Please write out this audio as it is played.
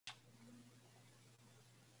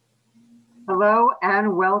Hello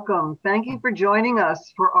and welcome. Thank you for joining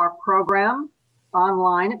us for our program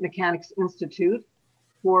online at Mechanics Institute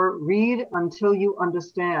for Read Until You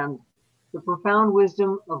Understand, the Profound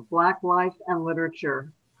Wisdom of Black Life and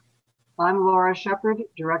Literature. I'm Laura Shepard,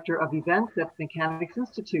 Director of Events at Mechanics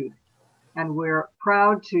Institute, and we're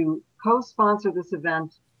proud to co-sponsor this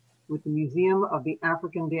event with the Museum of the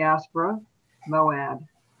African Diaspora, MOAD.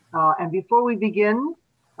 And before we begin,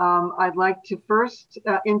 I'd like to first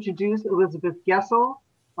introduce Elizabeth Gessel,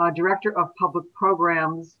 Director of Public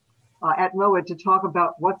Programs at MOAD, to talk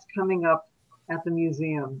about what's coming up at the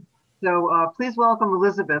museum. So please welcome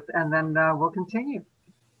Elizabeth, and then we'll continue.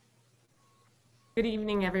 Good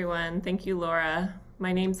evening, everyone. Thank you, Laura.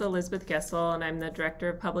 My name's Elizabeth Gessel, and I'm the Director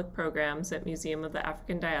of Public Programs at Museum of the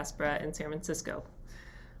African Diaspora in San Francisco.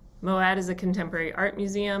 MOAD is a contemporary art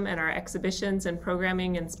museum, and our exhibitions and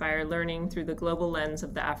programming inspire learning through the global lens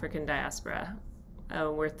of the African diaspora.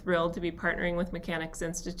 We're thrilled to be partnering with Mechanics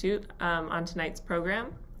Institute on tonight's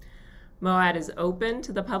program. MOAD is open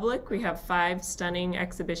to the public. We have 5 stunning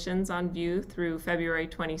exhibitions on view through February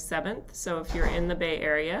 27th, so if you're in the Bay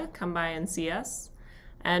Area, come by and see us.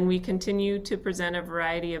 And we continue to present a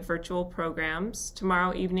variety of virtual programs.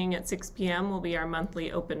 Tomorrow evening at 6 p.m. will be our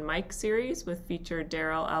monthly open mic series with feature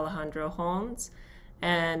Daryl Alejandro Holmes.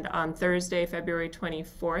 And on Thursday, February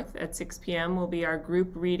 24th at 6 p.m. will be our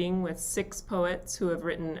group reading with 6 poets who have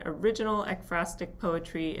written original ekphrastic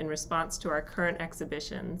poetry in response to our current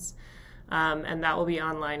exhibitions. And that will be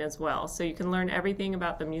online as well. So you can learn everything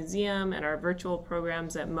about the museum and our virtual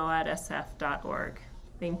programs at moadsf.org.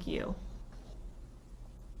 Thank you.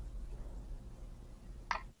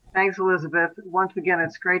 Thanks, Elizabeth. Once again,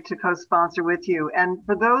 it's great to co-sponsor with you. And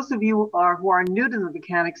for those of you who are new to the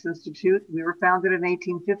Mechanics Institute, we were founded in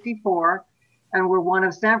 1854, and we're one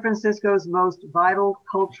of San Francisco's most vital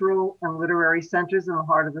cultural and literary centers in the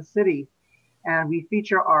heart of the city. And we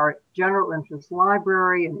feature our general interest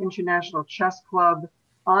library, an international chess club,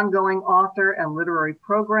 ongoing author and literary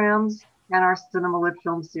programs, and our Cinema Lit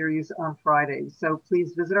film series on Fridays. So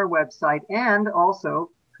please visit our website and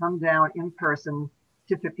also come down in person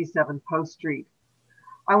to 57 Post Street.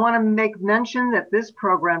 I want to make mention that this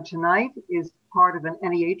program tonight is part of an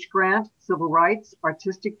NEH grant, Civil Rights,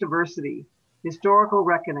 Artistic Diversity, Historical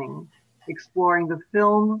Reckoning, exploring the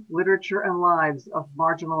film, literature, and lives of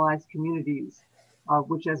marginalized communities,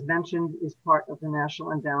 which, as mentioned, is part of the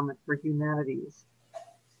National Endowment for Humanities.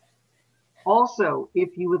 Also,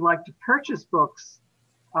 if you would like to purchase books,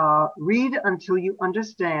 Read Until You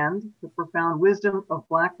Understand, The Profound Wisdom of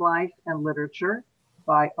Black Life and Literature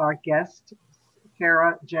by our guest,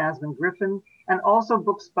 Sarah Jasmine Griffin, and also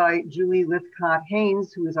books by Julie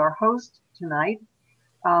Lithcott-Haynes, who is our host tonight,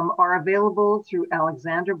 are available through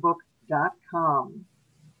alexanderbook.com.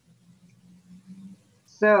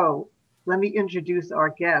 So let me introduce our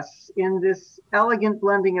guests. In this elegant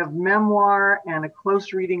blending of memoir and a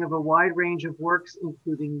close reading of a wide range of works,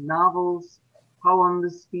 including novels,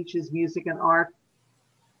 poems, speeches, music, and art,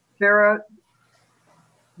 Sarah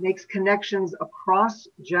makes connections across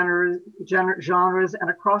genres and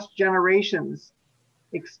across generations,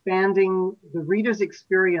 expanding the reader's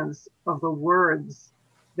experience of the words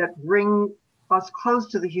that bring us close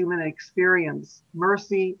to the human experience: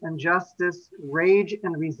 mercy and justice, rage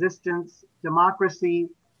and resistance, democracy,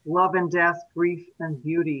 love and death, grief and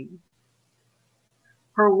beauty.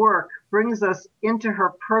 Her work brings us into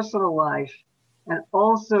her personal life and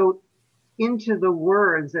also into the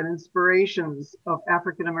words and inspirations of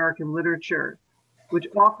African American literature, which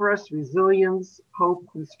offer us resilience, hope,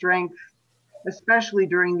 and strength, especially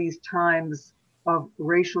during these times of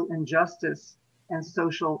racial injustice and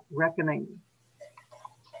social reckoning.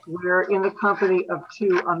 We're in the company of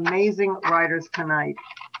 2 amazing writers tonight.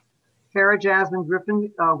 Sarah Jasmine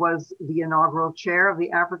Griffin was the inaugural chair of the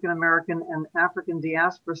African American and African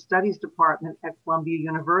Diaspora Studies Department at Columbia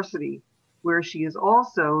University, where she is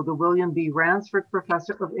also the William B. Ransford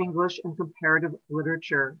Professor of English and Comparative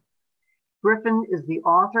Literature. Griffin is the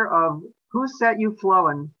author of Who Set You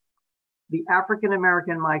Flowin'? The African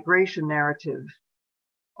American Migration Narrative.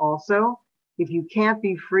 Also, If You Can't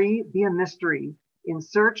Be Free, Be a Mystery, In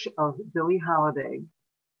Search of Billie Holiday.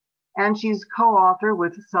 And she's co-author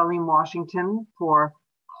with Salim Washington for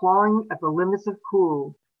Clawing at the Limits of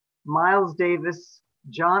Cool, Miles Davis,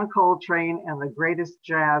 John Coltrane, and the Greatest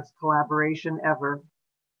Jazz Collaboration Ever.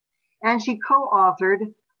 And she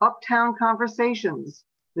co-authored Uptown Conversations,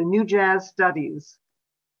 The New Jazz Studies,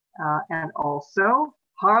 and also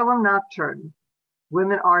Harlem Nocturne,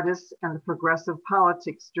 Women Artists and the Progressive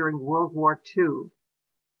Politics During World War II.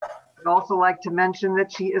 I'd also like to mention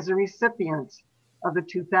that she is a recipient of the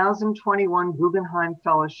 2021 Guggenheim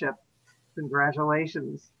Fellowship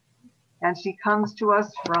Congratulations. And she comes to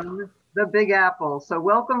us from the Big Apple. So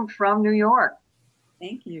welcome from New York.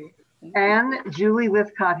 Thank you. And Julie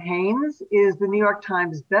Lythcott-Haynes is the New York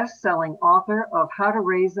Times best-selling author of How to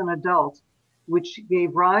Raise an Adult, which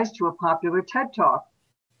gave rise to a popular TED Talk.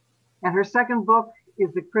 And her second book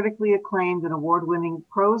is the critically acclaimed and award-winning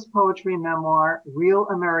prose poetry memoir, Real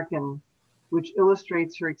American, which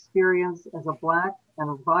illustrates her experience as a Black and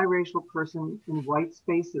a biracial person in white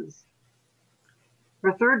spaces.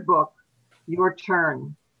 Her third book, Your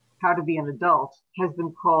Turn, How to Be an Adult, has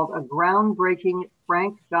been called a groundbreaking,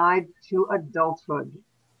 frank guide to adulthood.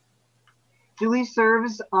 Julie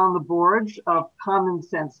serves on the boards of Common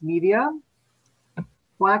Sense Media,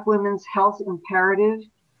 Black Women's Health Imperative,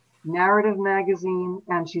 Narrative Magazine,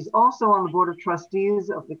 and she's also on the board of trustees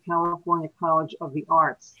of the California College of the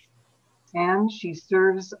Arts. And she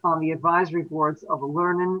serves on the advisory boards of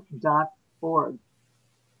Learnin.org,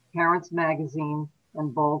 Parents Magazine,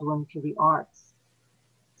 and Baldwin for the Arts.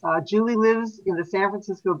 Julie lives in the San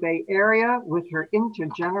Francisco Bay Area with her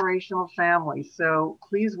intergenerational family. So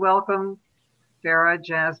please welcome Farah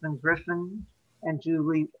Jasmine Griffin and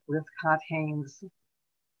Julie Lythcott-Haynes.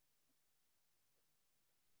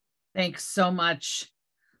 Thanks so much,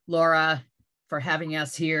 Laura, for having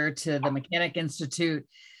us here to the Mechanic Institute.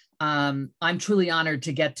 I'm truly honored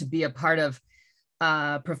to get to be a part of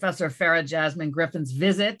Professor Farah Jasmine Griffin's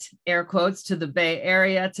visit, air quotes, to the Bay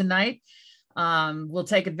Area tonight. We'll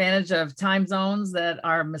take advantage of time zones that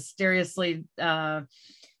are mysteriously,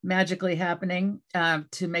 magically happening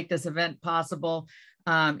to make this event possible.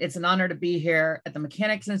 It's an honor to be here at the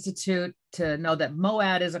Mechanics Institute, to know that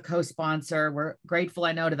MOAD is a co-sponsor. We're grateful,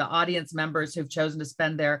 I know, to the audience members who've chosen to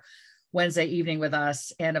spend their Wednesday evening with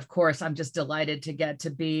us. And of course, I'm just delighted to get to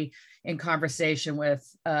be in conversation with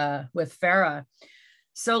Farah.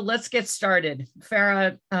 So let's get started.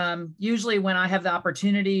 Farah, usually when I have the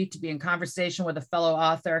opportunity to be in conversation with a fellow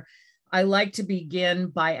author, I like to begin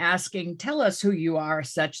by asking, tell us who you are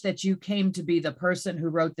such that you came to be the person who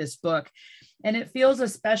wrote this book. And it feels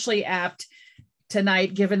especially apt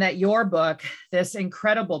tonight, given that your book, this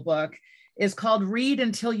incredible book, is called Read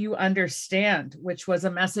Until You Understand, which was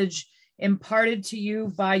a message imparted to you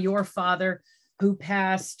by your father, who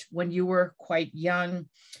passed when you were quite young.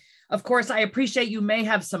 Of course, I appreciate you may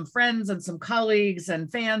have some friends and some colleagues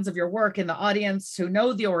and fans of your work in the audience who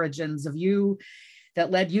know the origins of you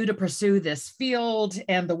that led you to pursue this field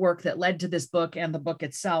and the work that led to this book and the book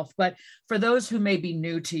itself. But for those who may be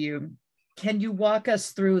new to you, can you walk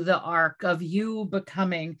us through the arc of you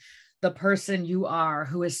becoming the person you are,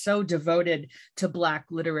 who is so devoted to Black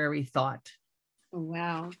literary thought? Oh,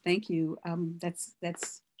 wow, thank you. That's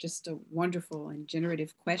just a wonderful and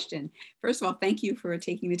generative question. First of all, thank you for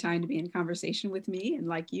taking the time to be in conversation with me. And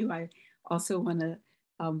like you, I also want to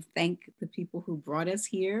thank the people who brought us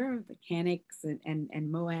here, the Mechanics and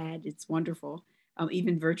MOAD. It's wonderful,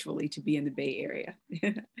 even virtually, to be in the Bay Area.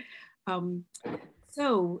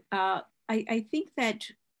 I think that,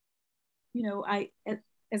 you know,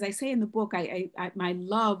 as I say in the book, my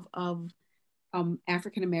love of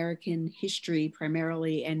African-American history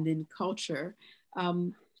primarily, and then culture,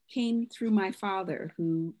 came through my father,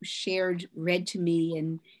 who read to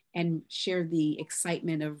me and shared the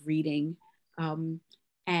excitement of reading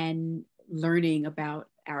and learning about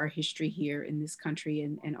our history here in this country,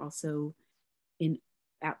 and also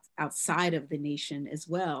outside of the nation as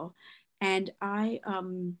well. And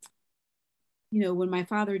when my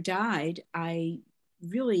father died, I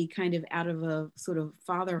really kind of, out of a sort of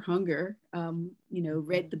father hunger,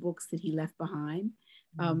 read the books that he left behind,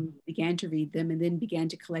 began to read them, and then began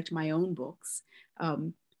to collect my own books,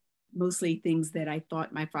 mostly things that I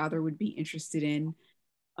thought my father would be interested in,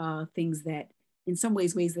 things that in some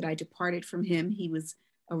ways that I departed from him. He was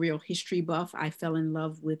a real history buff. I fell in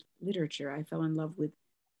love with literature. I fell in love with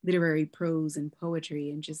literary prose and poetry,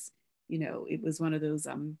 and just, it was one of those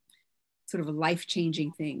sort of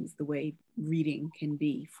life-changing things, the way reading can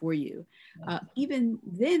be for you. Even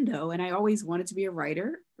then, though, and I always wanted to be a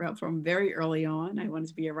writer from very early on. I wanted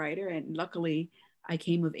to be a writer, and luckily I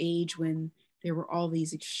came of age when there were all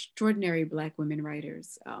these extraordinary Black women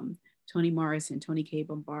writers, Toni Morrison, Toni K.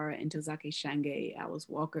 Bambara, Ntozake Shange, Alice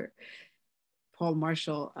Walker, Paul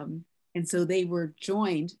Marshall. And so they were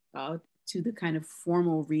joined to the kind of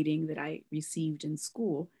formal reading that I received in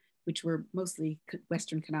school, which were mostly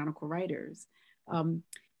Western canonical writers.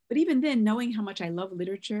 But even then, knowing how much I love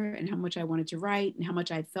literature and how much I wanted to write, and how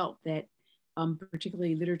much I felt that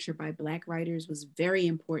particularly literature by Black writers was very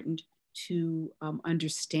important to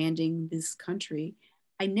understanding this country,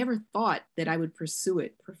 I never thought that I would pursue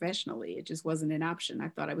it professionally. It just wasn't an option. I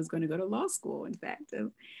thought I was going to go to law school. In fact, I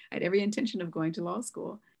had every intention of going to law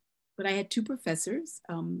school. But I had two professors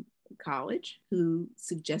in college who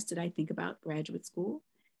suggested I think about graduate school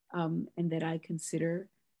and that I consider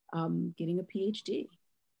getting a PhD,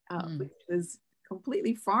 which was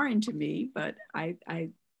completely foreign to me. But I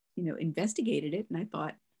investigated it, and I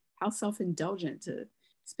thought, how self-indulgent to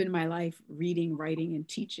spend my life reading, writing, and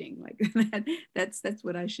teaching. Like that's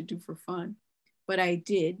what I should do for fun. But I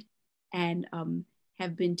did, and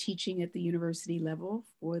have been teaching at the university level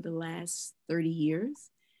for the last 30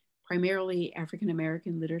 years, primarily African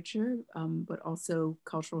American literature, but also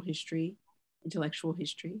cultural history, intellectual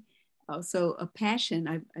history. So a passion.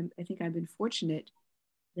 I think I've been fortunate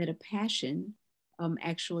that a passion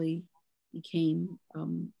actually became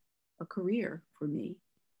a career for me.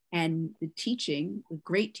 And the teaching, the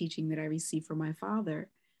great teaching that I received from my father,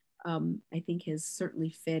 I think has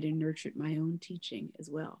certainly fed and nurtured my own teaching as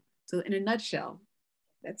well. So in a nutshell,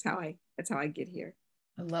 that's how I get here.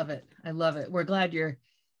 I love it. I love it. We're glad you're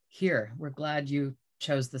here. We're glad you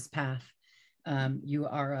chose this path. You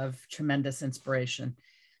are of tremendous inspiration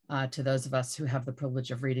to those of us who have the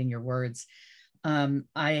privilege of reading your words.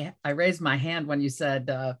 I raised my hand when you said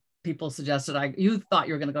people suggested you thought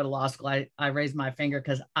you were going to go to law school. I raised my finger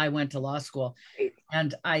because I went to law school.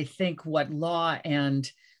 And I think what law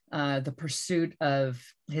and the pursuit of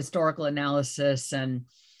historical analysis and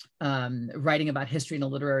writing about history in a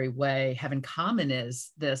literary way have in common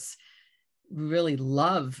is this really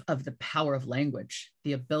love of the power of language,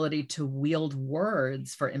 the ability to wield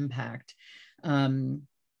words for impact.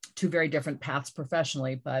 Two very different paths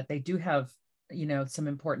professionally, but they do have some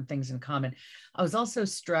important things in common. I was also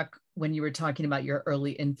struck when you were talking about your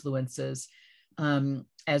early influences,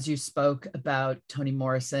 as you spoke about Toni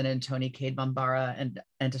Morrison and Toni Cade Bambara and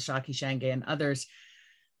Tashaki Shange and others.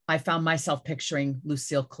 I found myself picturing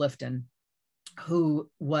Lucille Clifton, who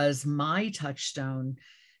was my touchstone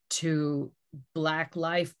to Black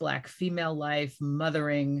life, Black female life,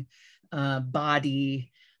 mothering,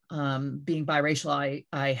 body, being biracial.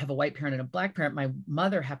 I have a white parent and a Black parent. My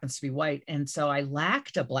mother happens to be white. And so I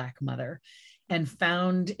lacked a Black mother and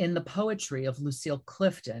found in the poetry of Lucille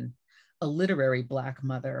Clifton a literary Black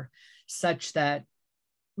mother, such that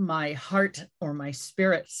my heart or my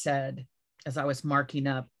spirit said, as I was marking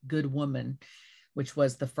up Good Woman, which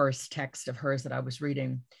was the first text of hers that I was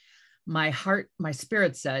reading, my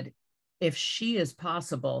spirit said, if she is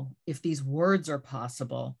possible, if these words are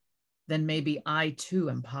possible, then maybe I too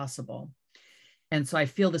am possible. And so I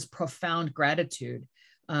feel this profound gratitude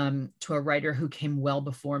to a writer who came well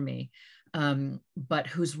before me, but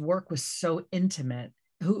whose work was so intimate,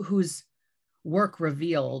 whose work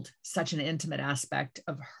revealed such an intimate aspect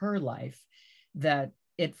of her life that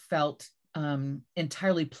it felt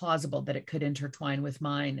entirely plausible that it could intertwine with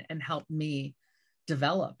mine and help me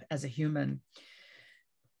develop as a human.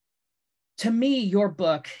 To me, your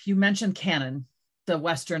book, you mentioned canon, the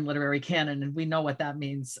Western literary canon, and we know what that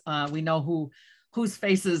means. We know whose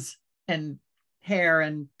faces and hair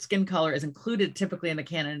and skin color is included typically in the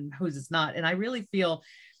canon, whose is not. And I really feel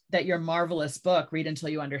that your marvelous book, Read Until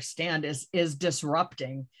You Understand, is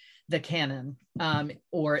disrupting the canon,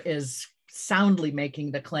 or is soundly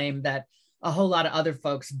making the claim that a whole lot of other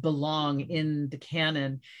folks belong in the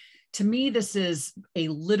canon. To me, this is a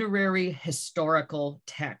literary historical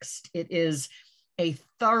text. It is a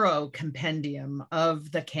thorough compendium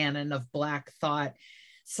of the canon of Black thought,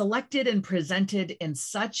 selected and presented in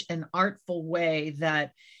such an artful way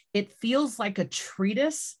that it feels like a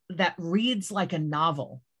treatise that reads like a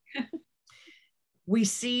novel. We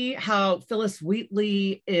see how Phyllis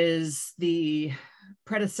Wheatley is the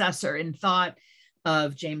predecessor in thought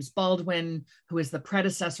of James Baldwin, who is the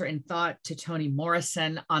predecessor in thought to Toni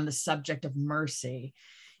Morrison on the subject of mercy.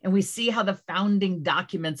 And we see how the founding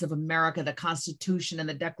documents of America, the Constitution and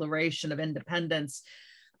the Declaration of Independence,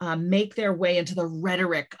 make their way into the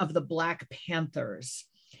rhetoric of the Black Panthers.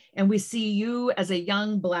 And we see you as a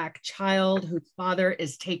young Black child whose father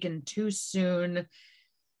is taken too soon,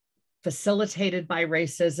 facilitated by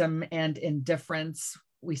racism and indifference.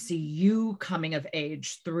 We see you coming of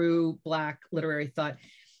age through Black literary thought.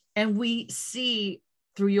 And we see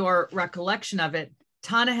through your recollection of it,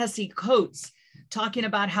 Ta-Nehisi Coates talking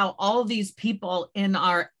about how all these people in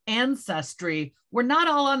our ancestry were not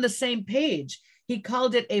all on the same page. He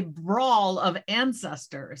called it a brawl of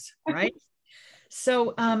ancestors, right?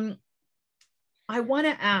 So I want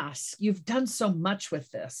to ask, you've done so much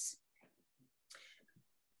with this.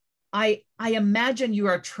 I imagine you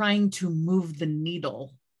are trying to move the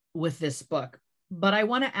needle with this book. But I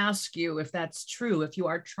want to ask you if that's true, if you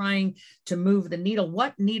are trying to move the needle,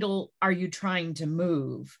 what needle are you trying to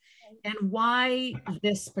move? And why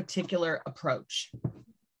this particular approach?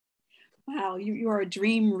 Wow, you are a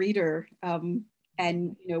dream reader.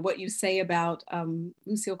 And what you say about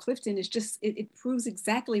Lucille Clifton is just, it proves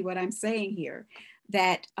exactly what I'm saying here,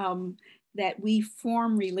 that that we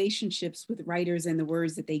form relationships with writers and the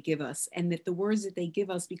words that they give us, and that the words that they give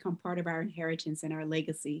us become part of our inheritance and our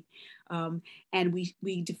legacy. And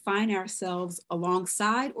we define ourselves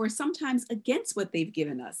alongside or sometimes against what they've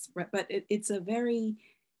given us. But it's a very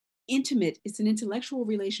intimate, it's an intellectual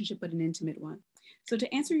relationship, but an intimate one. So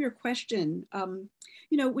to answer your question,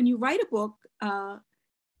 when you write a book,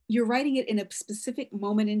 you're writing it in a specific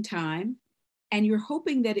moment in time, and you're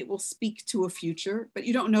hoping that it will speak to a future, but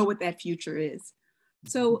you don't know what that future is.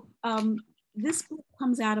 So this book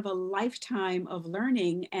comes out of a lifetime of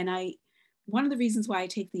learning. And one of the reasons why I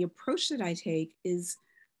take the approach that I take is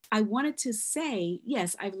I wanted to say,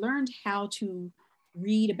 yes, I've learned how to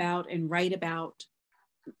read about and write about,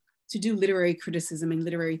 to do literary criticism and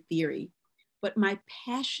literary theory. But my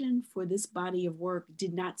passion for this body of work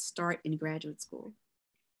did not start in graduate school.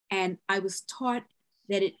 And I was taught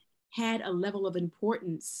that it had a level of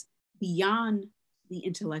importance beyond the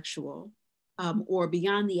intellectual or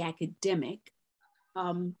beyond the academic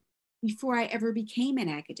before I ever became an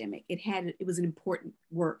academic. It was an important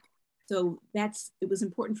work. So it was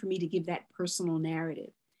important for me to give that personal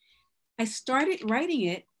narrative. I started writing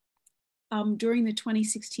it during the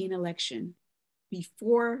 2016 election,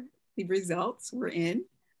 before the results were in,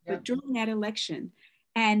 but during that election.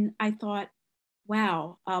 And I thought,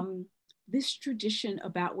 wow, this tradition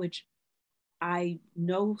about which I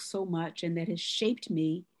know so much and that has shaped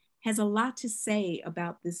me has a lot to say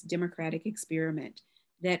about this democratic experiment,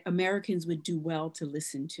 that Americans would do well to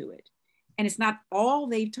listen to it. And it's not all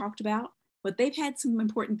they've talked about, but they've had some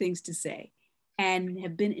important things to say and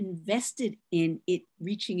have been invested in it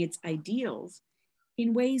reaching its ideals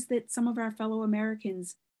in ways that some of our fellow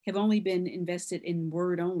Americans have only been invested in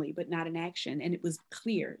word only, but not in action. And it was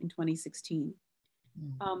clear in 2016.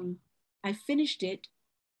 I finished it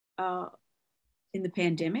in the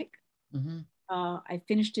pandemic. I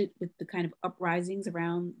finished it with the kind of uprisings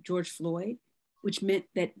around George Floyd, which meant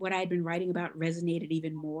that what I had been writing about resonated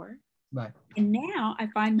even more. Right. And now I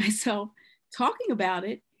find myself talking about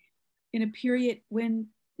it in a period when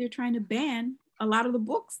they're trying to ban a lot of the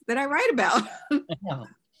books that I write about.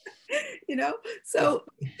 So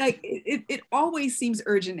like it always seems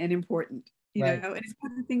urgent and important, you know, and it's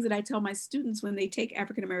one of the things that I tell my students when they take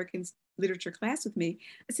African American literature class with me.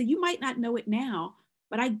 I say, you might not know it now,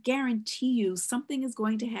 but I guarantee you something is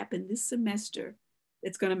going to happen this semester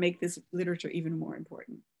that's going to make this literature even more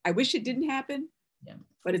important. I wish it didn't happen,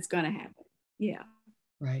 but it's going to happen. Yeah.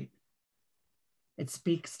 Right. It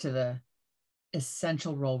speaks to the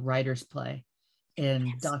essential role writers play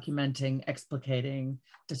in documenting, explicating,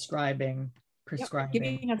 describing, prescribing.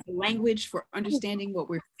 Giving us a language for understanding what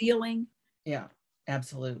we're feeling. Yeah,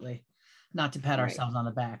 absolutely. Not to pat ourselves on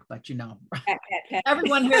the back, but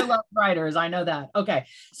everyone here loves writers. I know that. Okay.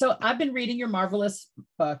 So I've been reading your marvelous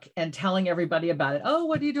book and telling everybody about it. Oh,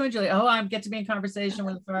 what are you doing, Julie? Oh, I get to be in conversation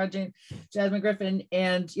with Jasmine Griffin.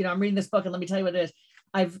 And, I'm reading this book, and let me tell you what it is.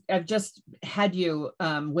 I've just had you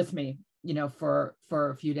with me, for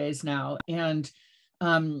a few days now. And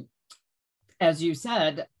as you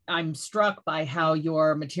said, I'm struck by how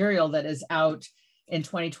your material that is out in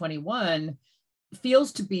 2021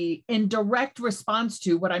 feels to be in direct response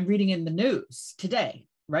to what I'm reading in the news today,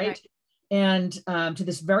 right? And to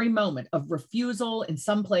this very moment of refusal in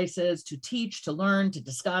some places to teach, to learn, to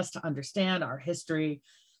discuss, to understand our history.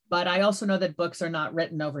 But I also know that books are not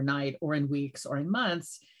written overnight or in weeks or in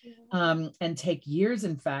months, and take years,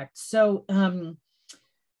 in fact. So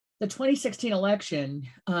the 2016 election,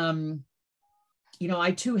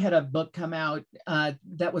 I too had a book come out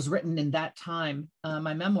that was written in that time,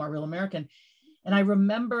 my memoir, Real American. And I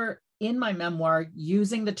remember in my memoir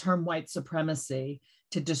using the term white supremacy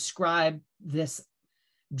to describe this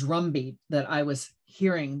drumbeat that I was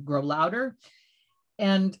hearing grow louder.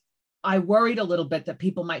 And I worried a little bit that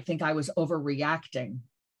people might think I was overreacting.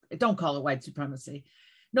 Don't call it white supremacy.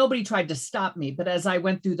 Nobody tried to stop me. But as I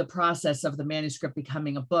went through the process of the manuscript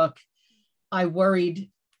becoming a book, I worried,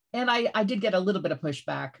 and I did get a little bit of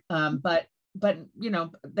pushback, but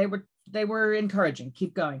they were encouraging,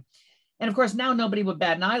 keep going. And of course, now nobody would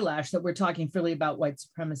bat an eyelash that we're talking freely about white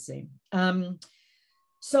supremacy.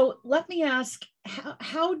 So let me ask,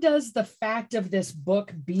 how does the fact of this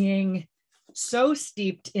book being so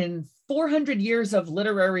steeped in 400 years of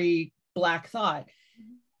literary Black thought,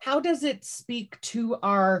 how does it speak to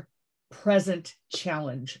our present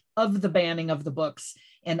challenge of the banning of the books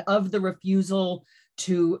and of the refusal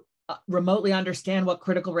to remotely understand what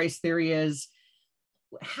critical race theory is.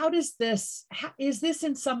 Is this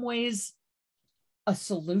in some ways a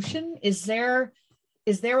solution? Is there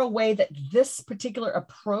a way that this particular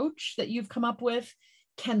approach that you've come up with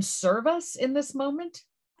can serve us in this moment?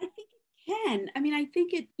 I think it can. I mean, I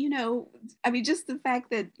think it, just the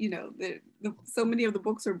fact that, so many of the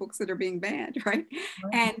books are books that are being banned, right?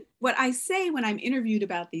 Right. And what I say when I'm interviewed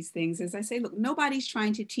about these things is I say, look, nobody's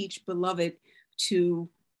trying to teach Beloved to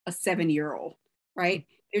a 7-year-old, right?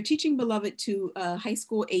 They're teaching Beloved to a high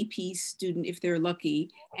school AP student if they're lucky.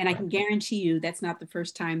 And I can guarantee you that's not the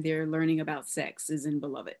first time they're learning about sex is in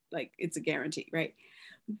Beloved. Like, it's a guarantee, right?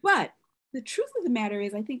 But the truth of the matter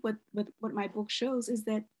is, I think what my book shows is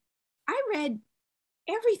that I read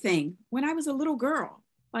everything when I was a little girl.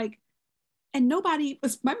 Like, and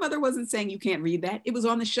my mother wasn't saying you can't read that. It was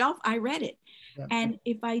on the shelf. I read it. Yeah. And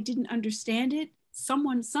if I didn't understand it, some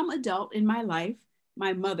adult in my life,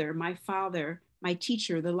 my mother, my father, my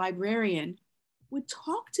teacher, the librarian, would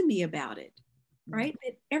talk to me about it, right?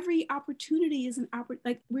 That every opportunity is an opportunity.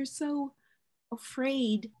 Like, we're so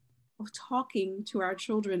afraid of talking to our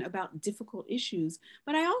children about difficult issues.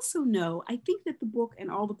 But I also know, I think that the book and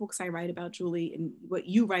all the books I write about, Julie, and what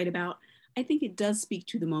you write about, I think it does speak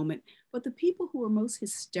to the moment. But the people who are most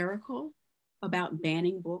hysterical about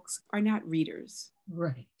banning books are not readers.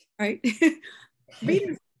 Right. Right?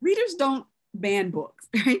 readers don't ban books,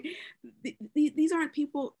 right? These aren't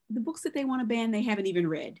people, the books that they want to ban, they haven't even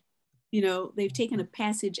read. They've taken a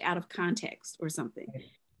passage out of context or something.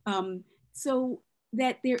 So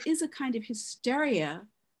that there is a kind of hysteria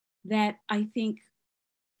that I think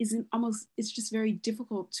it's just very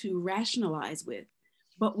difficult to rationalize with.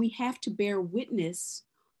 But we have to bear witness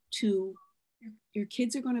to your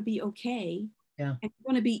kids are going to be okay. Yeah. And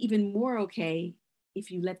going to be even more okay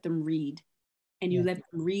if you let them read and you let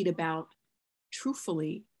them read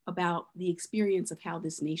truthfully about the experience of how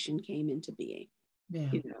this nation came into being. Yeah.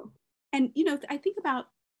 And I think about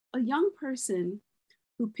a young person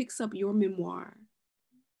who picks up your memoir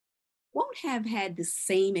won't have had the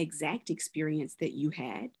same exact experience that you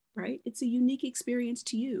had, right? It's a unique experience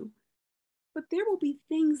to you. But there will be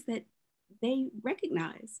things that they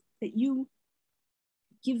recognize that you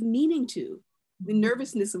give meaning to. The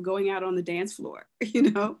nervousness of going out on the dance floor,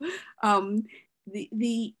 the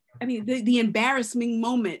embarrassing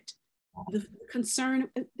moment, the concern.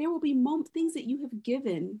 There will be things that you've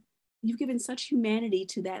given such humanity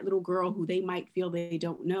to that little girl who they might feel they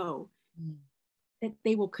don't know, that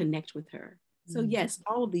they will connect with her. So yes,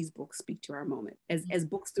 all of these books speak to our moment, as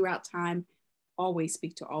books throughout time always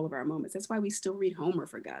speak to all of our moments. That's why we still read Homer,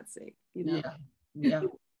 for God's sake.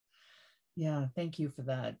 Yeah. Thank you for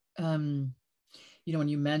that. When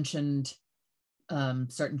you mentioned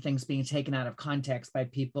certain things being taken out of context by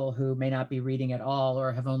people who may not be reading at all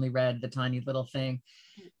or have only read the tiny little thing,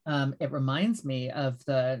 it reminds me of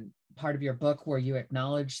the part of your book where you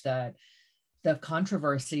acknowledge that the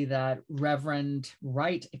controversy that Reverend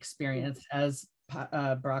Wright experienced as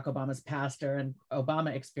Barack Obama's pastor and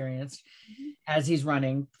Obama experienced as he's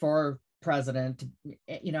running for president,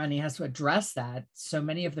 and he has to address that. So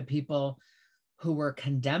many of the people who were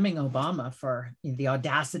condemning Obama for the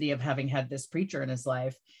audacity of having had this preacher in his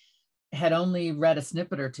life had only read a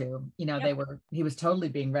snippet or two. He was totally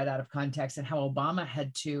being read out of context, and how Obama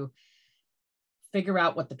had to figure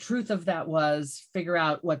out what the truth of that was, figure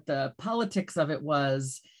out what the politics of it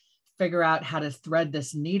was, figure out how to thread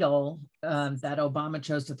this needle that Obama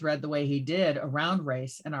chose to thread the way he did around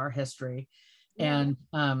race in our history. And,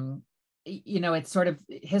 it's sort of,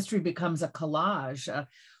 history becomes a collage.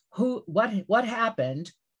 What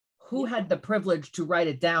happened? Who had the privilege to write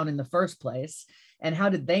it down in the first place? And how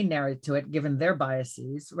did they narrate to it, given their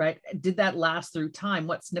biases, right? Did that last through time?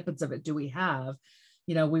 What snippets of it do we have?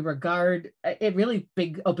 We regard, it really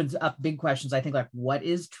opens up big questions, I think, like what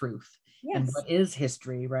is truth? Yes. And what is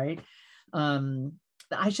history, right?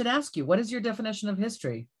 I should ask you, what is your definition of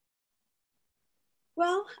history?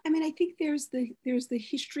 Well, I think there's the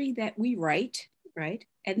history that we write, right?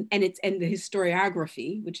 And the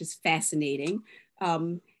historiography, which is fascinating,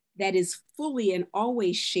 that is fully and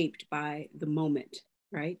always shaped by the moment,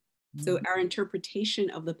 right? Mm-hmm. So our interpretation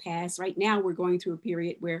of the past, right now we're going through a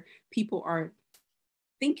period where people are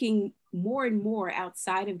thinking more and more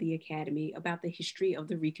outside of the academy about the history of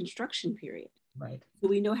the Reconstruction period. Right. So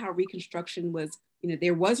we know how Reconstruction was,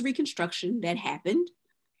 there was Reconstruction that happened.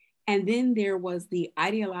 And then there was the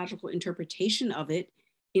ideological interpretation of it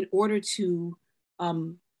in order to,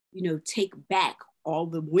 take back all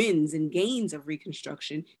the wins and gains of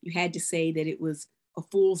Reconstruction. You had to say that it was a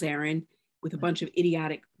fool's errand with a bunch of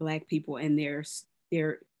idiotic Black people and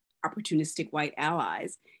their opportunistic white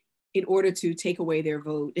allies in order to take away their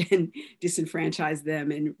vote and disenfranchise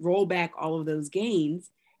them and roll back all of those gains.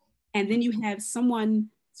 And then you have someone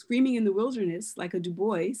screaming in the wilderness like a Du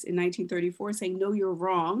Bois in 1934 saying, no, you're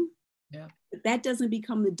wrong. Yeah. But that doesn't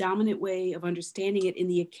become the dominant way of understanding it in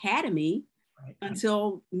the academy Right.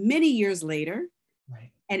 until many years later.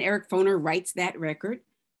 Right. And Eric Foner writes that record.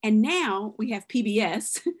 And now we have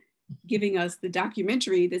PBS giving us the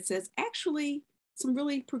documentary that says, actually, some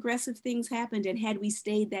really progressive things happened. And had we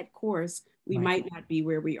stayed that course, we Right. might not be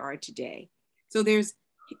where we are today. So there's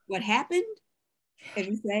what happened, as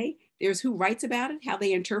you say, there's who writes about it, how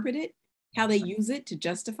they interpret it, how they use it to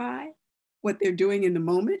justify what they're doing in the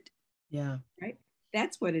moment. Yeah. Right?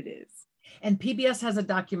 That's what it is. And PBS has a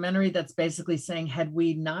documentary that's basically saying, had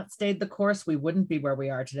we not stayed the course, we wouldn't be where we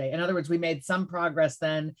are today. In other words, we made some progress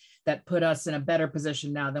then that put us in a better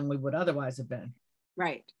position now than we would otherwise have been.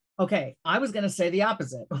 Right. Okay. I was going to say the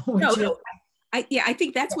opposite. I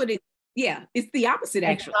think that's what it, it's the opposite,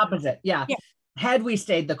 actually. The opposite. Yeah. Had we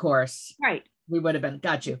stayed the course, right, we would have been.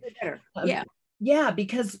 Got you. Better. Yeah.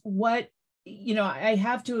 Because I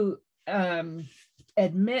have to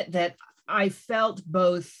admit that I felt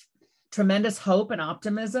both tremendous hope and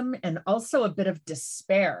optimism and also a bit of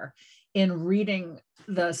despair in reading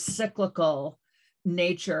the cyclical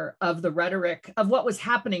nature of the rhetoric of what was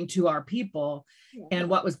happening to our people and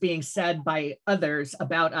what was being said by others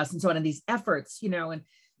about us and so on. And these efforts, and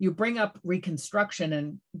you bring up Reconstruction,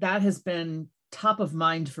 and that has been top of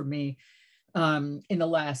mind for me in the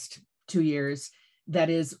last 2 years. That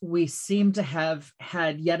is, we seem to have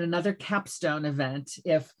had yet another capstone event.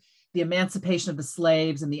 If the emancipation of the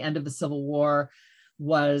slaves and the end of the Civil War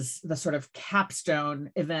was the sort of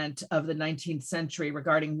capstone event of the 19th century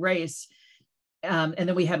regarding race. And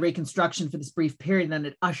then we had Reconstruction for this brief period, and then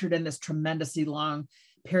it ushered in this tremendously long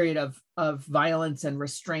period of violence and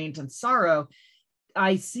restraint and sorrow.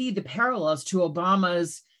 I see the parallels to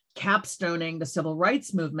Obama's capstoning the civil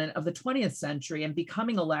rights movement of the 20th century and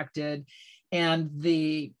becoming elected, and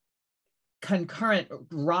the concurrent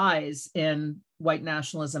rise in white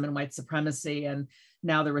nationalism and white supremacy, and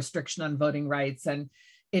now the restriction on voting rights. And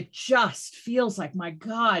it just feels like, my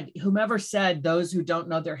God, whomever said those who don't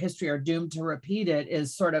know their history are doomed to repeat it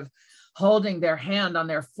is sort of holding their hand on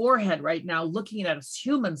their forehead right now, looking at us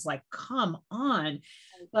humans like, come on.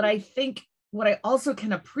 But I think what I also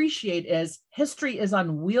can appreciate is history is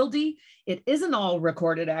unwieldy. It isn't all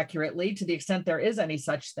recorded accurately to the extent there is any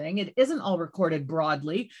such thing. It isn't all recorded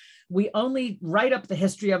broadly. We only write up the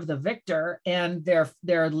history of the victor and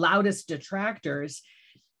their loudest detractors.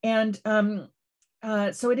 And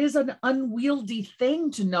so it is an unwieldy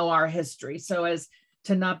thing to know our history so as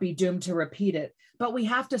to not be doomed to repeat it. But we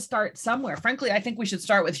have to start somewhere. Frankly, I think we should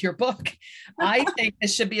start with your book. I think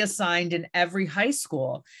this should be assigned in every high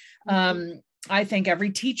school. I think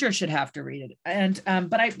every teacher should have to read it. And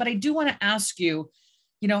but I do want to ask you,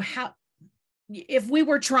 how, if we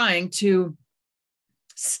were trying to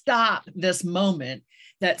stop this moment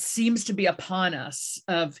that seems to be upon us,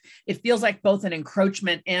 it feels like both an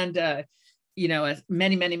encroachment and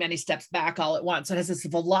many, many, many steps back all at once. So it has this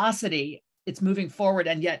velocity, it's moving forward,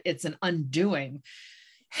 and yet it's an undoing.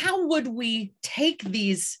 How would we take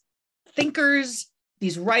these thinkers,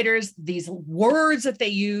 these writers, these words that they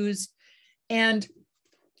use, and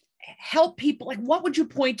help people? Like, what would you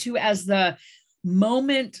point to as the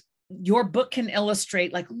moment your book can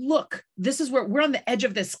illustrate, like, look, this is where we're on the edge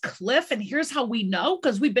of this cliff, and here's how we know,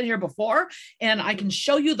 because we've been here before, and I can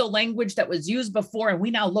show you the language that was used before, and we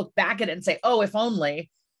now look back at it and say, oh, if only.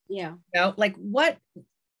 Like what?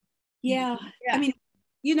 I mean,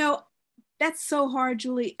 that's so hard,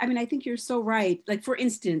 Julie. I mean, I think you're so right. Like, for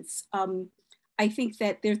instance, I think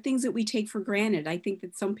that there are things that we take for granted. I think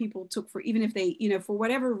that some people took for, even if they, for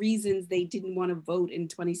whatever reasons, they didn't want to vote in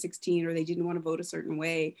 2016, or they didn't want to vote a certain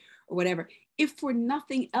way or whatever. If for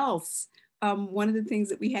nothing else, one of the things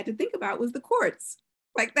that we had to think about was the courts.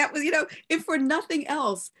 Like, that was, if for nothing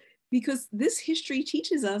else, because this history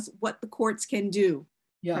teaches us what the courts can do,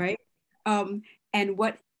 right? And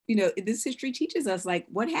what, this history teaches us, like,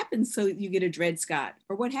 what happens so you get a Dred Scott,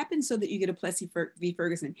 or what happens so that you get a Plessy v.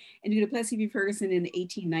 Ferguson, and you get a Plessy v. Ferguson in the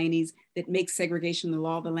 1890s that makes segregation the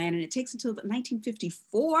law of the land, and it takes until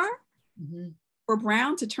 1954 for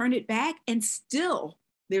Brown to turn it back, and still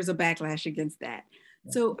there's a backlash against that.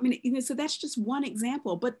 So, I mean, so that's just one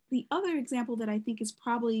example. But the other example that I think is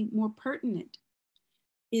probably more pertinent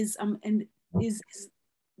is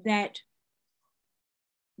that,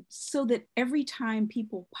 so that every time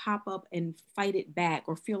people pop up and fight it back,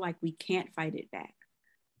 or feel like we can't fight it back,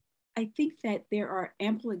 I think that there are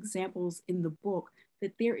ample examples in the book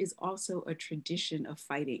that there is also a tradition of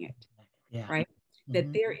fighting it, Yeah. right? Mm-hmm.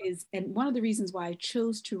 That there is, and one of the reasons why I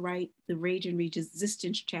chose to write the Rage and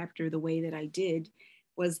Resistance chapter the way that I did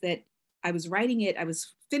was that I was writing it, I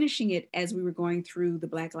was finishing it as we were going through the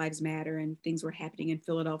Black Lives Matter and things were happening in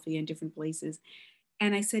Philadelphia and different places.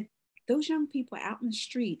 And I said, those young people out in the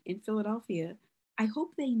street in Philadelphia, I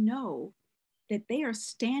hope they know that they are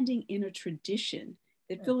standing in a tradition,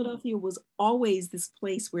 that Philadelphia was always this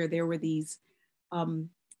place where there were these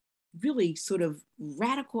really sort of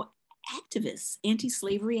radical activists,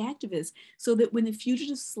 anti-slavery activists, so that when the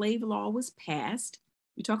fugitive slave law was passed,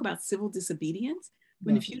 we talk about civil disobedience,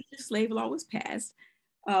 when the fugitive slave law was passed,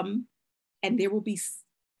 and there will be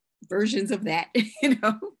versions of that, you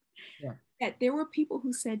know, that there were people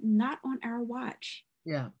who said, not on our watch,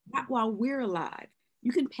 not while we're alive.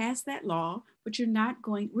 You can pass that law, but you're not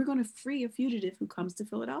going, we're going to free a fugitive who comes to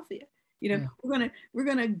Philadelphia. You know, we're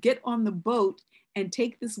gonna get on the boat and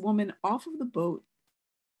take this woman off of the boat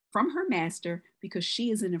from her master because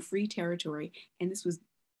she is in a free territory. And this was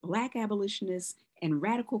Black abolitionists and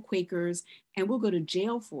radical Quakers, and we'll go to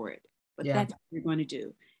jail for it. But that's what we're going to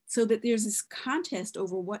do. So that there's this contest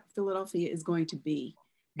over what Philadelphia is going to be.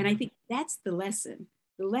 And I think that's the lesson.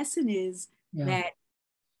 The lesson is that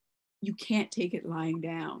you can't take it lying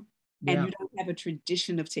down. And you don't have a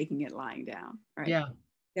tradition of taking it lying down, right? Yeah.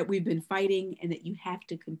 That we've been fighting, and that you have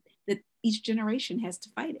to, that each generation has to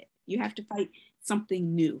fight it. You have to fight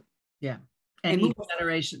something new. Yeah. And each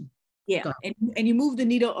generation. Yeah. And you move the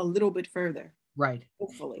needle a little bit further. Right.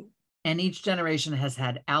 Hopefully. And each generation has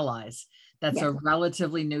had allies. That's a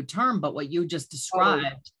relatively new term, but what you just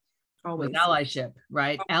described with allyship,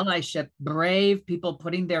 right? Allyship, brave people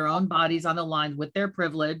putting their own bodies on the line with their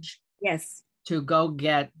privilege. Yes. To go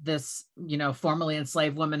get this, you know, formerly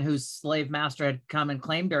enslaved woman whose slave master had come and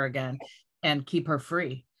claimed her again and keep her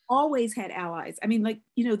free. Always had allies. I mean, like,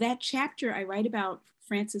 you know, that chapter I write about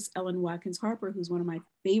Frances Ellen Watkins Harper, who's one of my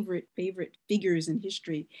favorite figures in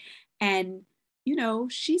history. And, you know,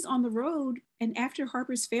 she's on the road, and after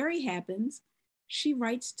Harper's Ferry happens, she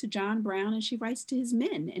writes to John Brown and she writes to his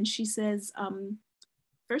men. And she says,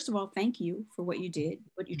 first of all, thank you for what you did,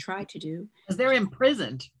 what you tried to do. Because they're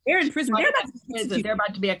imprisoned. They're in prison. They're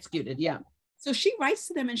about to be executed. Yeah. So she writes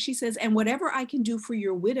to them and she says, and whatever I can do for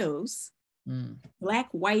your widows, Black,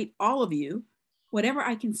 white, all of you, whatever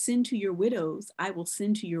I can send to your widows, I will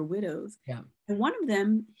send to your widows. Yeah. And one of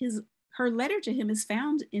them, her letter to him is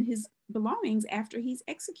found in his belongings after he's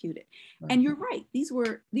executed. Right. And you're right. These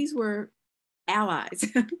were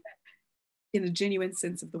allies. In a genuine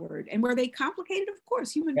sense of the word. And were they complicated? Of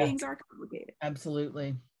course, human beings are complicated.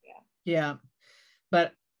 Absolutely. Yeah.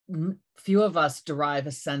 But few of us derive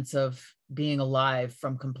a sense of being alive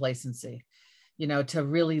from complacency. You know, to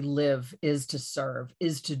really live is to serve,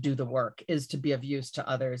 is to do the work, is to be of use to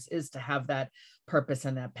others, is to have that purpose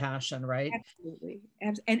and that passion, right? Absolutely.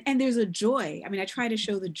 And there's a joy. I mean, I try to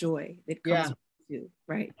show the joy that comes with you,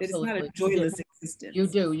 right? That it's not a joyless existence.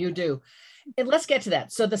 You do. And let's get to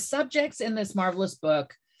that. So the subjects in this marvelous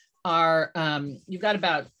book are, you've got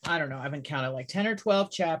about, I don't know, I haven't counted, like 10 or 12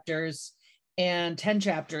 chapters and 10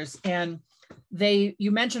 chapters. And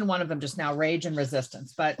you mentioned one of them just now, Rage and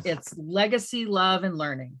Resistance, but it's legacy, love, and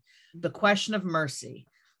learning, the question of mercy,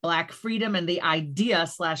 Black freedom and the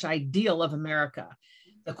idea/ideal of America,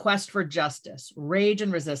 the quest for justice, rage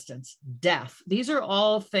and resistance, death. These are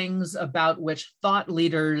all things about which thought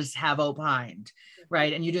leaders have opined,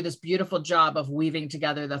 right? And you do this beautiful job of weaving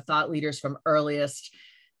together the thought leaders from earliest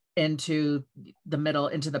into the middle,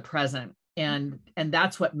 into the present. And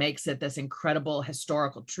that's what makes it this incredible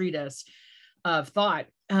historical treatise of thought.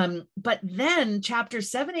 But then chapters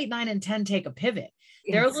 7, 8, 9, and 10 take a pivot.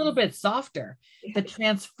 They're a little bit softer. The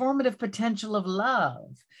transformative potential of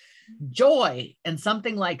love, joy, and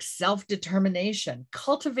something like self-determination,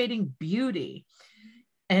 cultivating beauty,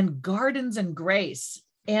 and gardens and grace.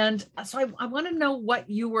 And so I want to know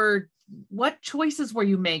what choices were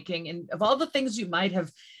you making? And of all the things you might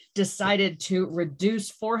have decided to reduce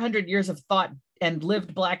 400 years of thought and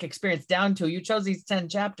lived Black experience down to, you chose these 10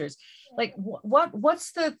 chapters. Like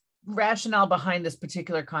what's the rationale behind this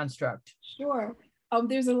particular construct? Sure.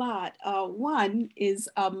 There's a lot. One is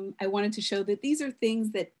I wanted to show that these are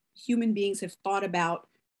things that human beings have thought about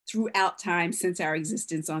throughout time since our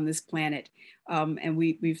existence on this planet. And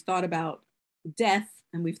we've thought about death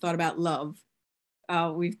and we've thought about love.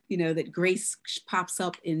 That grace pops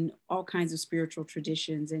up in all kinds of spiritual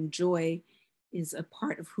traditions, and joy is a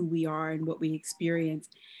part of who we are and what we experience.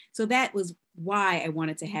 So that was why I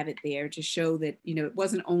wanted to have it there, to show that, it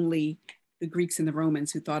wasn't only the Greeks and the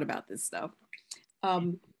Romans who thought about this stuff.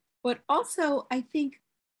 But also, I think,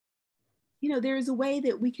 there is a way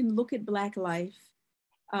that we can look at Black life.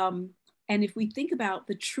 And if we think about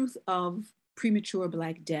the truth of premature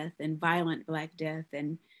Black death and violent Black death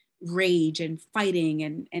and rage and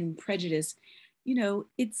fighting and prejudice,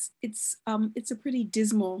 it's a pretty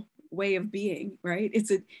dismal way of being, right?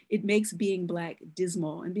 It makes being Black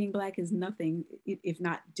dismal, and being Black is nothing if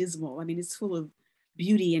not dismal. I mean, it's full of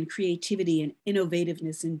beauty and creativity and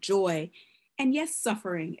innovativeness and joy, and yes,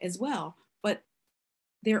 suffering as well. But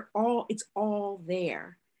it's all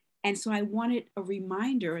there. And so I wanted a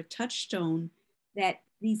reminder, a touchstone, that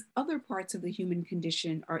these other parts of the human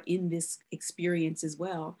condition are in this experience as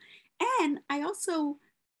well. And I also,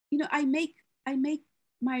 I make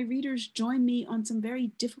my readers join me on some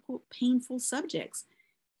very difficult, painful subjects.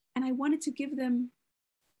 And I wanted to give them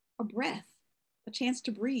a breath, a chance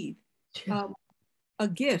to breathe, a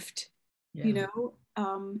gift, Yeah.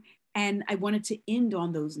 And I wanted to end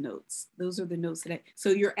on those notes. Those are the notes so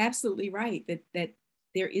you're absolutely right that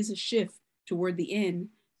there is a shift toward the end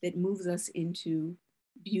that moves us into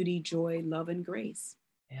beauty, joy, love, and grace.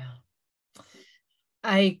 Yeah.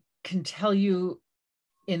 I can tell you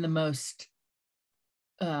in the most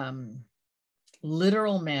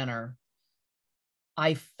literal manner,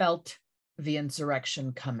 I felt the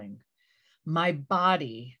insurrection coming. My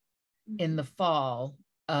body in the fall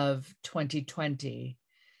of 2020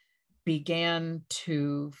 began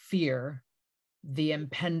to fear the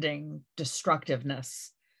impending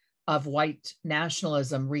destructiveness of white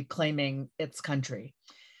nationalism reclaiming its country.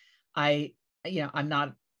 I'm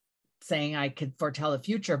not saying I could foretell the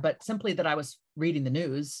future, but simply that I was reading the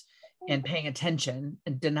news and paying attention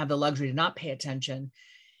and didn't have the luxury to not pay attention.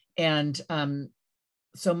 And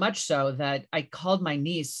so much so that I called my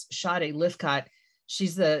niece, Sade Lithcott.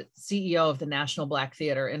 She's the CEO of the National Black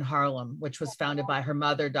Theater in Harlem, which was founded by her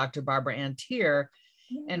mother, Dr. Barbara Ann Tier.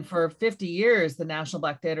 And for 50 years, the National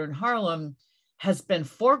Black Theater in Harlem has been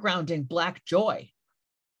foregrounding Black joy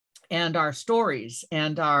and our stories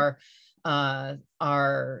and our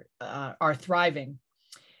thriving.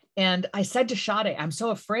 And I said to Sade, I'm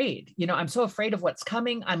so afraid, I'm so afraid of what's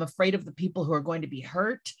coming. I'm afraid of the people who are going to be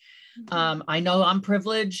hurt. I know I'm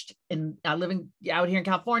privileged and I live out here in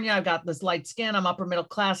California. I've got this light skin. I'm upper middle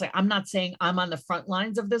class. I'm not saying I'm on the front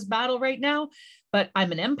lines of this battle right now, but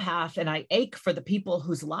I'm an empath and I ache for the people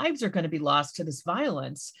whose lives are going to be lost to this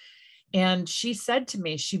violence. And she said to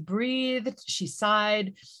me, she breathed, she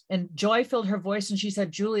sighed, and joy filled her voice. And she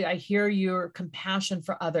said, Julie, I hear your compassion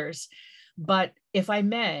for others, but if I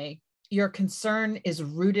may, your concern is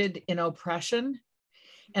rooted in oppression.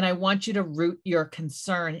 And I want you to root your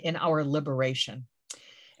concern in our liberation.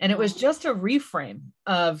 And it was just a reframe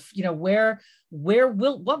of,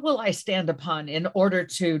 what will I stand upon in order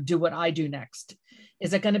to do what I do next?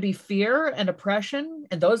 Is it going to be fear and oppression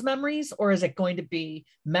and those memories, or is it going to be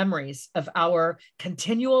memories of our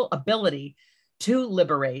continual ability to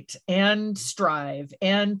liberate and strive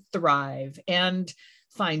and thrive and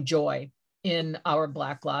find joy in our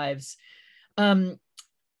Black lives?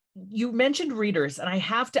 You mentioned readers, and I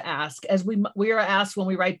have to ask, as we are asked when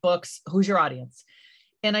we write books, who's your audience?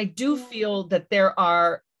 And I do feel that there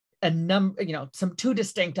are a number, some two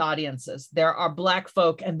distinct audiences. There are Black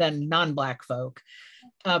folk and then non-Black folk.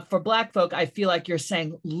 For Black folk, I feel like you're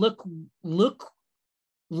saying, look,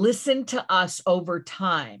 listen to us over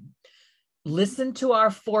time. Listen to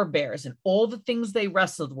our forebears and all the things they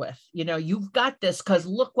wrestled with. You've got this because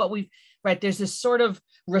look what right? There's this sort of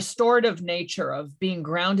restorative nature of being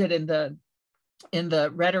grounded in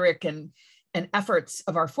the rhetoric and efforts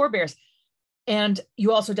of our forebears. And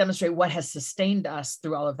you also demonstrate what has sustained us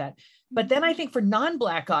through all of that. But then I think for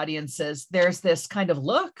non-Black audiences, there's this kind of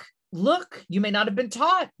look, you may not have been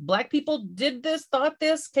taught. Black people did this, thought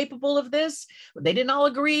this, capable of this. They didn't all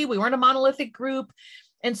agree. We weren't a monolithic group.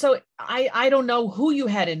 And so I don't know who you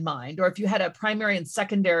had in mind, or if you had a primary and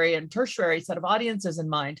secondary and tertiary set of audiences in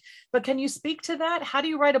mind, but can you speak to that? How do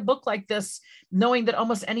you write a book like this, knowing that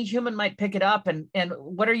almost any human might pick it up, and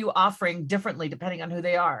what are you offering differently depending on who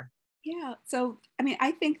they are? Yeah, so,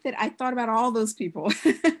 I think that I thought about all those people.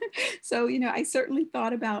 So, I certainly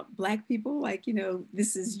thought about Black people, like,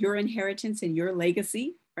 this is your inheritance and your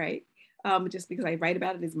legacy, right? Just because I write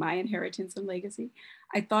about it as my inheritance and legacy.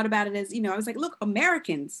 I thought about it as, I was like, look,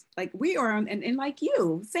 Americans, like we are, and like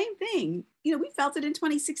you, same thing. We felt it in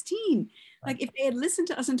 2016. Right. Like if they had listened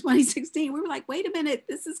to us in 2016, we were like, wait a minute,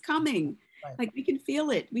 this is coming. Right. Like we can feel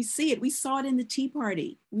it. We see it. We saw it in the Tea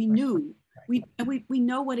Party. We Right. knew. Right. We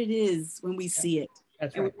know what it is when we see it.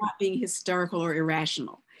 That's and right. We're not being hysterical or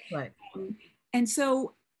irrational. Right. And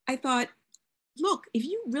so I thought, look, if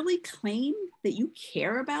you really claim that you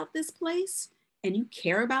care about this place, and you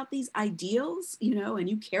care about these ideals, you know, and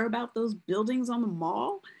you care about those buildings on the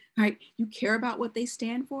mall, right? You care about what they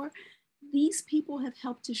stand for. These people have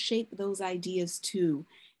helped to shape those ideas too.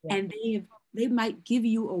 Yeah. And they might give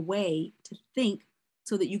you a way to think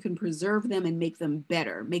so that you can preserve them and make them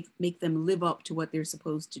better, make them live up to what they're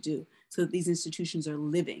supposed to do, so that these institutions are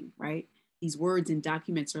living, right? These words and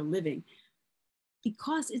documents are living,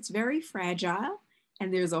 because it's very fragile,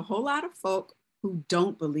 and there's a whole lot of folk who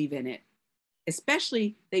don't believe in it.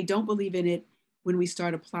 Especially, they don't believe in it when we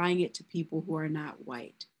start applying it to people who are not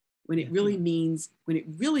white. When it really means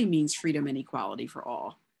freedom and equality for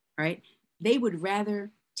all, right? They would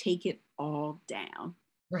rather take it all down.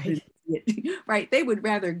 Right. Right. They would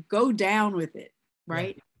rather go down with it,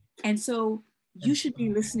 right? Yeah. And so you should be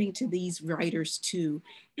listening to these writers too.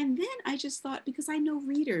 And then I just thought, because I know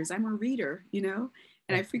readers, I'm a reader, you know,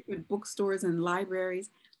 and I frequent bookstores and libraries.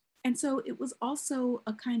 And so it was also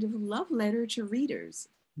a kind of love letter to readers,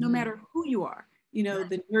 no matter who you are, you know,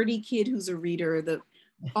 the nerdy kid who's a reader,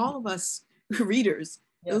 all of us readers,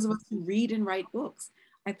 those of us who read and write books.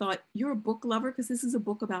 I thought, you're a book lover, because this is a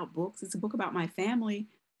book about books. It's a book about my family,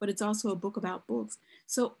 but it's also a book about books.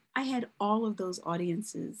 So I had all of those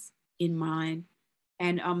audiences in mind.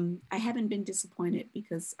 And I haven't been disappointed,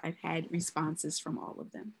 because I've had responses from all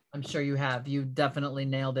of them. I'm sure you have. You definitely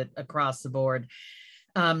nailed it across the board.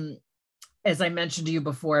 As I mentioned to you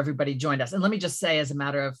before everybody joined us, and let me just say, as a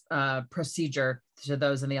matter of procedure to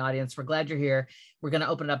those in the audience, we're glad you're here. We're going to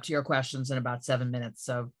open it up to your questions in about 7 minutes.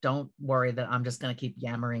 So don't worry that I'm just going to keep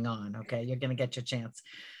yammering on. Okay. You're going to get your chance.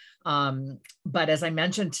 But as I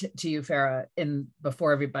mentioned to you, Farah,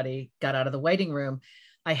 before everybody got out of the waiting room,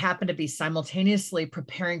 I happened to be simultaneously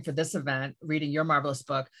preparing for this event, reading your marvelous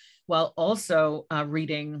book, while also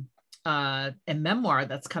reading a memoir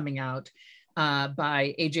that's coming out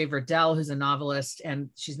by A.J. Verdell, who's a novelist,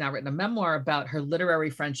 and she's now written a memoir about her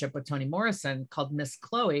literary friendship with Toni Morrison called Miss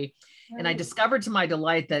Chloe. And I discovered to my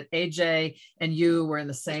delight that AJ and you were in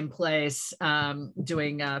the same place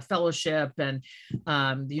doing a fellowship, and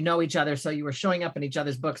you know each other. So you were showing up in each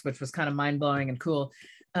other's books, which was kind of mind-blowing and cool.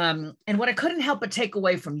 And what I couldn't help but take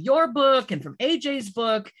away from your book and from AJ's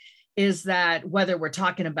book is that whether we're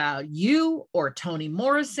talking about you or Toni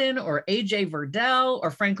Morrison or A.J. Verdell or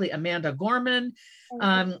frankly, Amanda Gorman,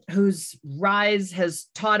 whose rise has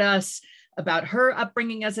taught us about her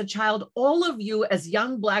upbringing as a child, all of you as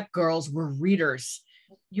young Black girls were readers.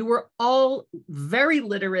 You were all very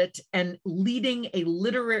literate and leading a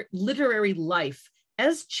literary life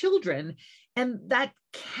as children. And that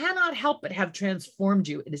cannot help but have transformed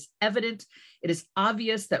you. It is evident, it is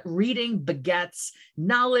obvious that reading begets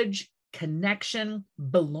knowledge, connection,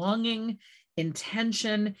 belonging,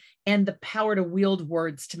 intention, and the power to wield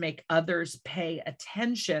words to make others pay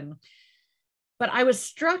attention. But I was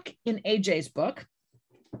struck in AJ's book,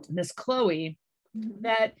 Miss Chloe,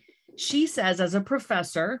 that she says, as a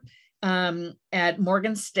professor at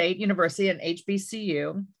Morgan State University and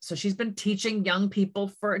HBCU, so she's been teaching young people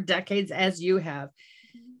for decades, as you have,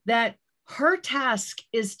 that her task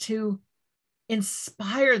is to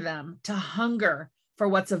inspire them to hunger for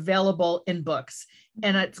what's available in books.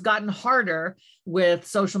 And it's gotten harder with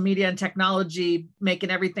social media and technology, making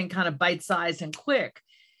everything kind of bite-sized and quick.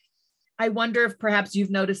 I wonder if perhaps you've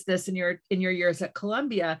noticed this in your years at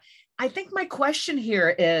Columbia. I think my question here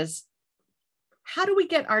is, how do we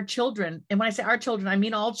get our children, and when I say our children, I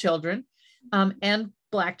mean all children, and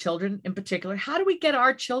Black children in particular, how do we get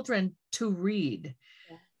our children to read,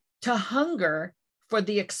 to hunger for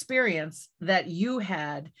the experience that you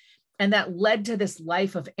had and that led to this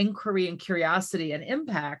life of inquiry and curiosity and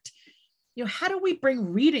impact? You know, how do we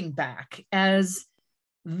bring reading back as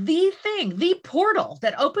the thing, the portal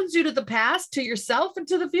that opens you to the past, to yourself, and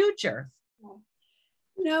to the future?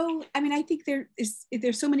 No, I mean, I think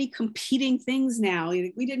there's so many competing things now.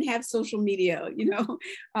 We didn't have social media, you know,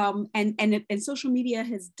 and social media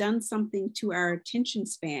has done something to our attention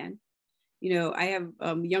span. You know, I have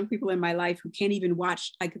young people in my life who can't even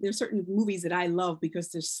watch, like there's certain movies that I love because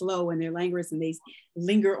they're slow and they're languorous and they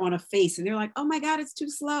linger on a face and they're like, oh my God, it's too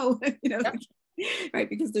slow, you know, right?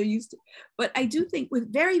 Because they're used to. But I do think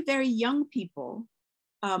with very, very young people,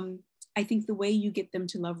 I think the way you get them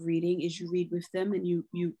to love reading is you read with them, and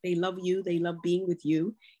they love you, they love being with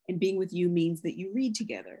you, and being with you means that you read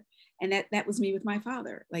together. And that was me with my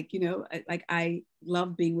father. Like, you know, I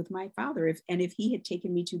love being with my father. If he had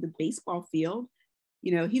taken me to the baseball field,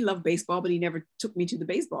 you know, he loved baseball, but he never took me to the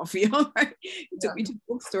baseball field, right? He took me to the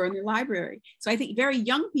bookstore and the library. So I think very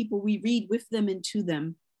young people, we read with them and to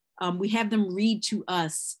them. We have them read to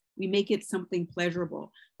us. We make it something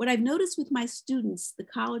pleasurable. What I've noticed with my students, the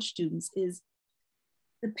college students, is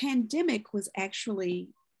the pandemic was actually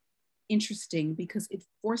interesting because it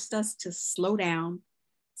forced us to slow down,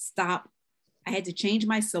 stop. I had to change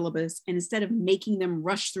my syllabus. And instead of making them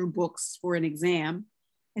rush through books for an exam,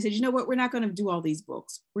 I said, you know what, we're not going to do all these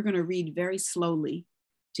books. We're going to read very slowly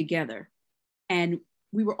together. And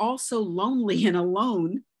we were all so lonely and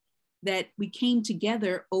alone that we came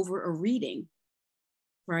together over a reading,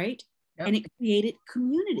 right? Yep. And it created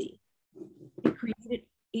community.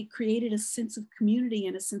 It created a sense of community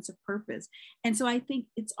and a sense of purpose. And so I think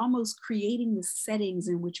it's almost creating the settings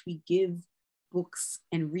in which we give books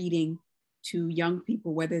and reading to young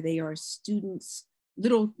people, whether they are students,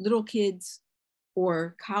 little kids,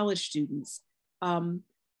 or college students,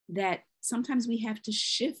 that sometimes we have to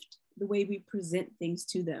shift the way we present things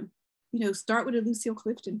to them. You know, start with a Lucille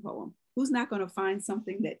Clifton poem. Who's not going to find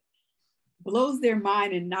something that blows their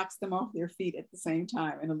mind and knocks them off their feet at the same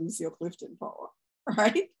time in a Lucille Clifton poem,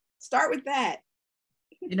 right? Start with that.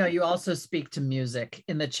 You know, you also speak to music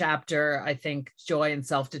in the chapter, I think, Joy and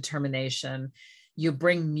Self-Determination. You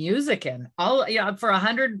bring music in. All, you know, for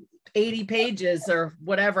 180 pages or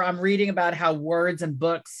whatever, I'm reading about how words and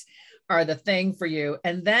books are the thing for you.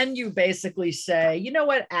 And then you basically say, you know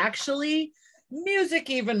what, actually, music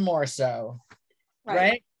even more so,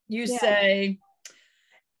 right? You say,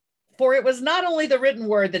 for it was not only the written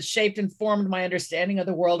word that shaped and formed my understanding of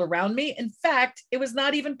the world around me. In fact, it was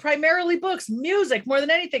not even primarily books. Music, more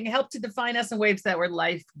than anything, helped to define us in ways that were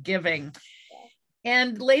life-giving.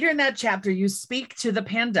 And later in that chapter, you speak to the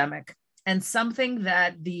pandemic and something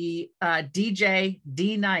that the DJ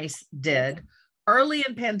D Nice did early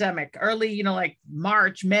in pandemic, early, you know, like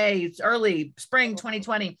March, May, early spring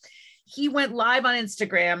 2020. He went live on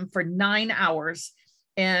Instagram for 9 hours.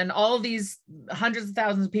 And all of these hundreds of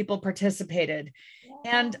thousands of people participated.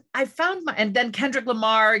 And I found and then Kendrick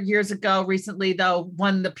Lamar years ago, recently though,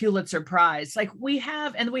 won the Pulitzer Prize. Like we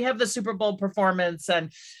have the Super Bowl performance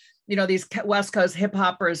and, you know, these West Coast hip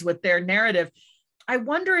hoppers with their narrative. I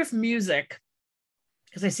wonder if music,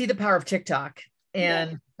 because I see the power of TikTok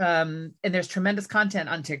and there's tremendous content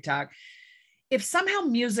on TikTok. If somehow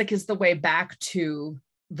music is the way back to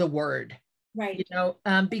the word, right? You know,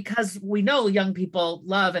 because we know young people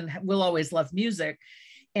love and will always love music.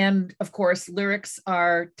 And of course, lyrics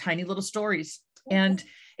are tiny little stories. And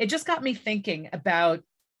it just got me thinking about,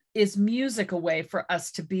 is music a way for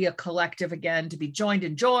us to be a collective again, to be joined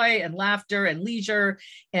in joy and laughter and leisure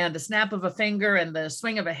and the snap of a finger and the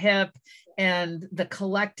swing of a hip and the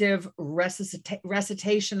collective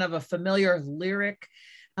recitation of a familiar lyric?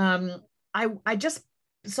 I just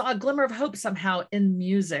saw a glimmer of hope somehow in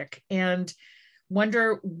music and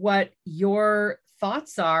wonder what your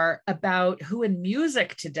thoughts are about who in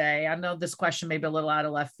music today, I know this question may be a little out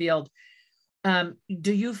of left field,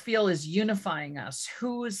 do you feel is unifying us?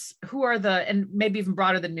 Who are the, and maybe even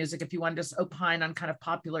broader than music, if you want to just opine on kind of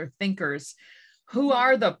popular thinkers, who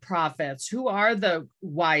are the prophets? Who are the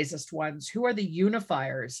wisest ones? Who are the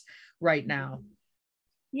unifiers right now?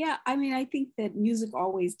 Yeah, I mean, I think that music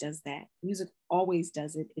always does that. Music always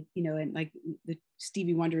does it, you know, and like the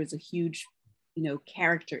Stevie Wonder is a huge, you know,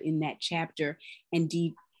 character in that chapter. And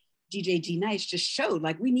DJ G Nice just showed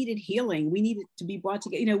like we needed healing. We needed to be brought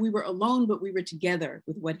together. You know, we were alone, but we were together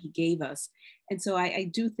with what he gave us. And so I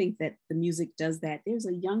do think that the music does that. There's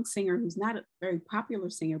a young singer who's not a very popular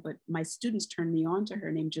singer, but my students turned me on to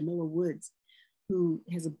her, named Jamila Woods, who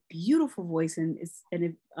has a beautiful voice. And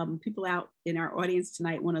if people out in our audience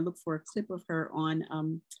tonight want to look for a clip of her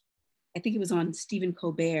on, I think it was on Stephen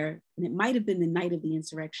Colbert, and it might have been the night of the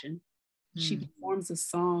insurrection. She performs a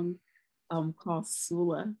song called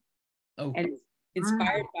Sula. And it's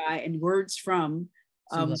inspired by and words from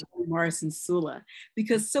Morrison's Sula,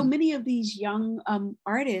 because so many of these young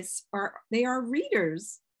artists are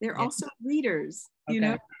readers. They're also readers, you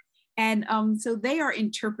know, and so they are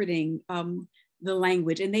interpreting the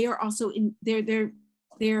language, and they are also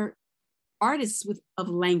they're artists of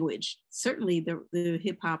language. Certainly the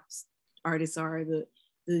hip hop artists are,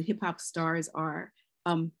 the hip hop stars are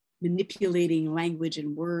manipulating language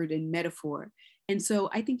and word and metaphor. And so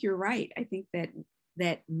I think you're right. I think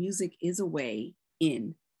that music is a way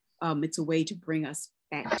in. It's a way to bring us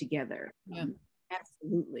back together. Yeah.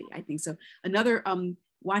 Absolutely, I think so. Another,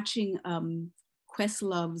 watching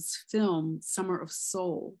Questlove's film, Summer of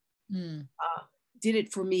Soul, did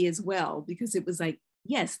it for me as well, because it was like,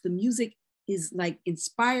 yes, the music is like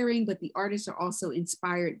inspiring, but the artists are also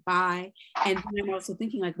inspired by. And then I'm also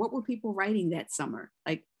thinking like, what were people writing that summer?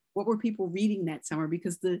 Like, what were people reading that summer?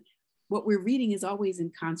 Because what we're reading is always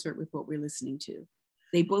in concert with what we're listening to.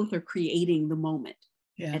 They both are creating the moment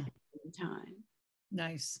at the same time.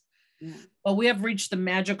 Nice. Yeah. Well, we have reached the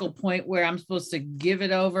magical point where I'm supposed to give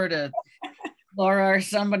it over to Laura or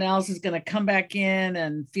someone else who's going to come back in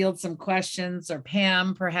and field some questions, or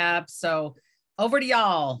Pam perhaps. So over to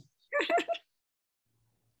y'all.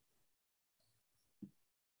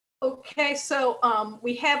 Okay, so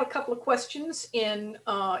we have a couple of questions in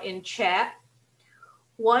chat.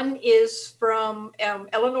 One is from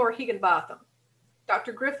Eleanor Higginbotham.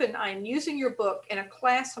 Dr. Griffin, I am using your book in a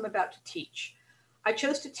class I'm about to teach. I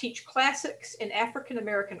chose to teach classics in African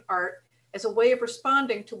American art as a way of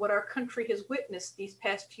responding to what our country has witnessed these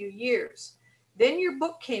past few years. Then your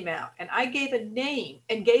book came out and I gave a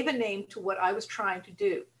name to what I was trying to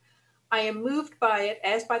do. I am moved by it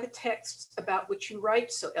as by the texts about which you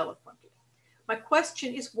write so eloquently. My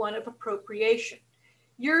question is one of appropriation.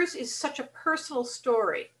 Yours is such a personal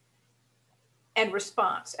story and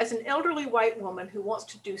response. As an elderly white woman who wants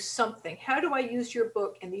to do something, how do I use your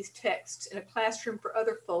book and these texts in a classroom for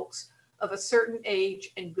other folks of a certain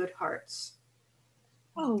age and good hearts?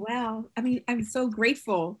 Oh, wow. I mean, I'm so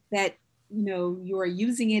grateful that, you know, you are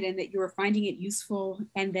using it and that you are finding it useful,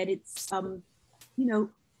 and that it's, you know,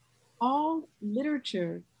 all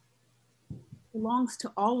literature belongs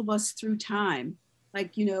to all of us through time.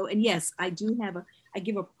 Like, you know, and yes, I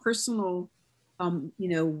give a personal, you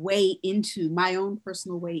know, way into my own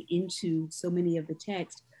personal way into so many of the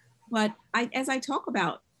text. But as I talk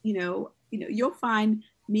about, you'll find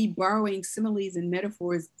me borrowing similes and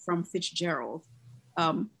metaphors from Fitzgerald,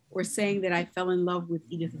 or saying that I fell in love with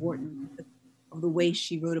Edith Wharton of the way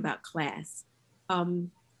she wrote about class. And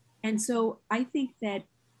so I think that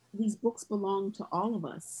these books belong to all of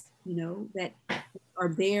us, you know, that are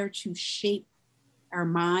there to shape our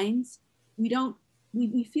minds. We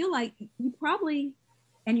feel like you probably,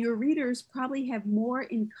 and your readers probably have more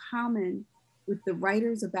in common with the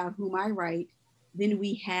writers about whom I write than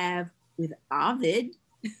we have with Ovid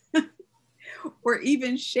or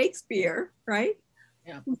even Shakespeare, right?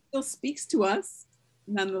 Yeah. Who still speaks to us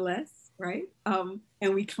nonetheless, right? And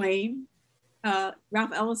we claim,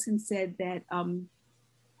 Ralph Ellison said that,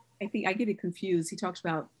 I think I get it confused. He talks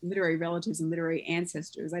about literary relatives and literary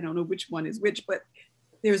ancestors. I don't know which one is which, but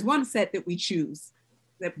there's one set that we choose,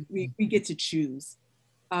 that we get to choose.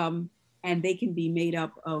 And they can be made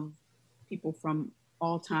up of people from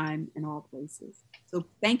all time and all places. So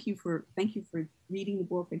thank you for reading the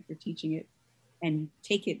book and for teaching it, and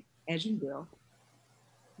take it as you will.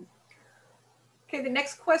 Okay, the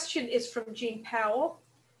next question is from Jean Powell.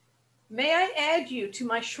 May I add you to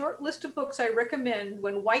my short list of books I recommend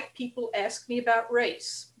when white people ask me about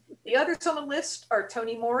race? The others on the list are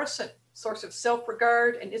Toni Morrison, Source of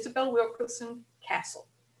Self-Regard, and Isabel Wilkerson, Castle.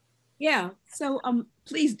 Yeah, so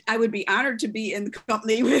please, I would be honored to be in the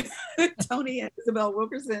company with Toni and Isabel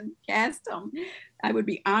Wilkerson cast. I would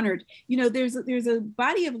be honored. You know, there's a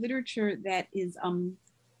body of literature that is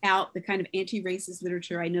out, the kind of anti-racist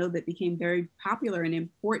literature I know that became very popular and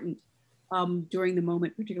important during the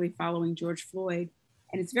moment, particularly following George Floyd.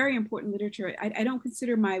 And it's very important literature. I don't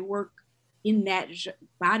consider my work in that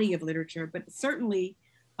body of literature, but certainly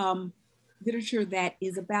literature that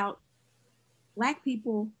is about Black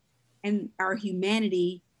people and our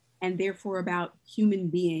humanity, and therefore about human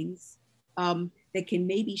beings, that can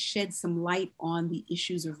maybe shed some light on the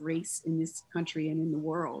issues of race in this country and in the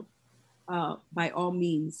world. By all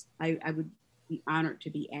means, I would be honored to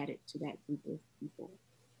be added to that group of people.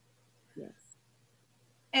 Yes.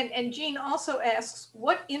 And Jean also asks,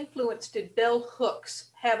 what influence did Bell Hooks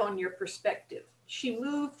have on your perspective? She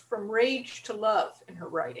moved from rage to love in her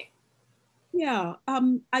writing. Yeah,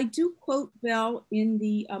 I do quote Bell in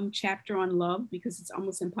the chapter on love, because it's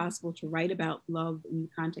almost impossible to write about love in the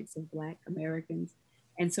context of Black Americans.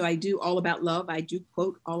 And so I do All About Love. I do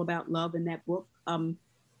quote All About Love in that book. And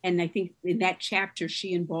I think in that chapter,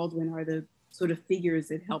 she and Baldwin are the sort of figures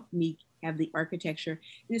that helped me have the architecture.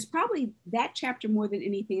 And it's probably that chapter more than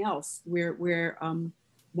anything else where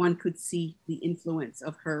one could see the influence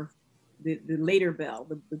of her, the later Bell,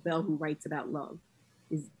 the Bell who writes about love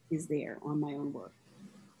is there on my own work.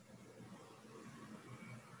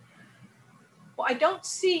 Well, I don't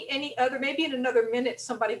see any other, maybe in another minute,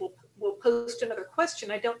 somebody will post another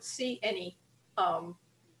question. I don't see any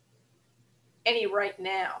right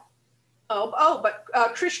now. But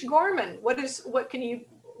Trish Gorman, can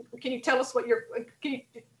you tell us can you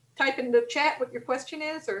type in the chat what your question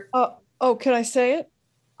is, or? Can I say it?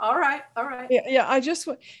 All right. Yeah,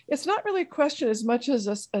 it's not really a question as much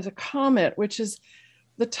as a comment, which is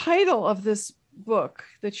the title of this book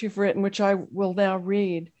that you've written, which I will now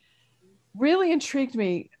read, really intrigued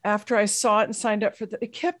me after I saw it and signed up for it.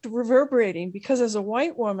 It kept reverberating, because as a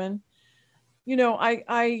white woman, you know,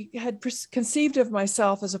 I had conceived of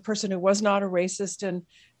myself as a person who was not a racist and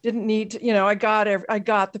didn't need to, you know, I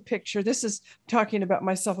got the picture. This is talking about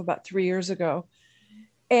myself about 3 years ago.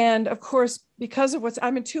 And of course, because of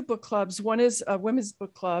I'm in 2 book clubs. One is a women's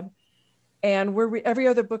book club, and every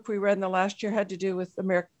other book we read in the last year had to do with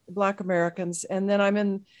Black Americans. And then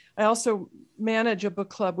I also manage a book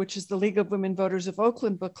club, which is the League of Women Voters of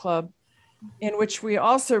Oakland book club, in which we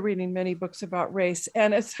also reading many books about race.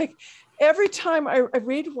 And it's like, every time I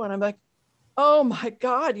read one, I'm like, oh my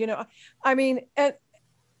God, you know, I mean, and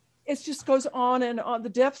it just goes on and on, the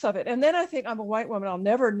depth of it. And then I think, I'm a white woman, I'll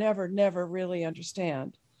never, never, never really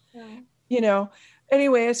understand. Yeah. You know,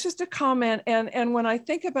 anyway, it's just a comment. And when I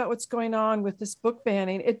think about what's going on with this book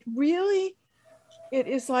banning, it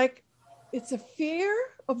is like, it's a fear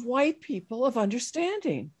of white people of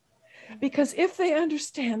understanding. Because if they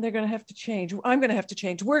understand, they're going to have to change. I'm going to have to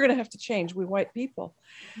change. We're going to have to change, we white people.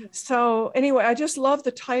 So anyway, I just love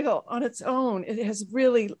the title on its own. It has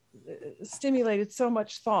really stimulated so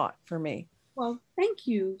much thought for me. Well, thank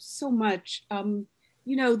you so much.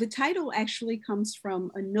 You know, the title actually comes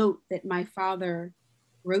from a note that my father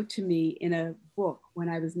wrote to me in a book when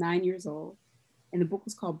I was 9 years old. And the book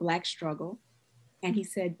was called Black Struggle. And he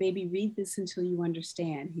said, baby, read this until you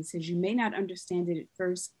understand. He says, you may not understand it at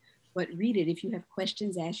first, but read it. If you have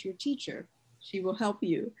questions, ask your teacher. She will help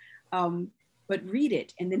you. But read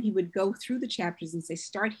it. And then he would go through the chapters and say,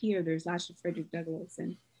 start here. There's lots of Frederick Douglass.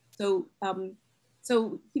 And so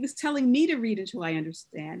he was telling me to read until I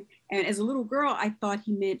understand. And as a little girl, I thought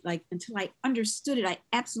he meant like, until I understood it,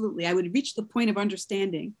 I would reach the point of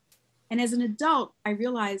understanding. And as an adult, I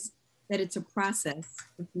realized that it's a process,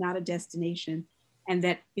 it's not a destination. And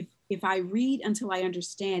that if I read until I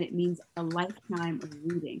understand, it means a lifetime of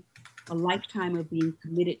reading, a lifetime of being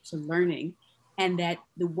committed to learning. And that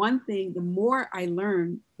the one thing, the more I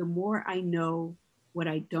learn, the more I know what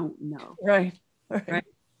I don't know. Right.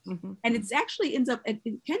 Mm-hmm. And it's actually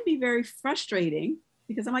it can be very frustrating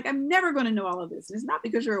because I'm like, I'm never going to know all of this. And it's not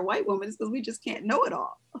because you're a white woman, it's because we just can't know it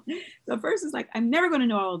all. So first it's like, I'm never going to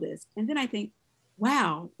know all of this. And then I think,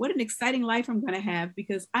 wow, what an exciting life I'm going to have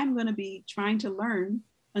because I'm going to be trying to learn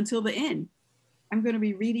until the end. I'm going to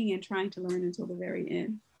be reading and trying to learn until the very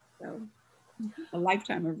end. So a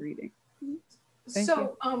lifetime of reading. Thank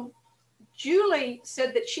you. Julie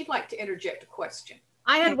said that she'd like to interject a question.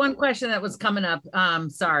 I had one question that was coming up.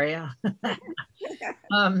 Sorry.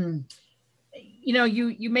 You know,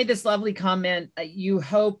 you made this lovely comment. You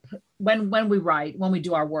hope when we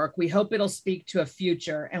do our work, we hope it'll speak to a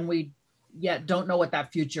future, and we yet don't know what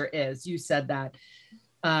that future is. You said that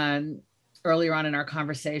earlier on in our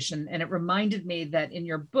conversation, and it reminded me that in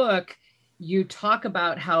your book, you talk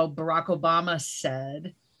about how Barack Obama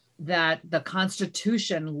said that the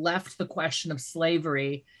Constitution left the question of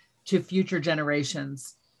slavery to future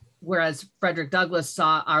generations, whereas Frederick Douglass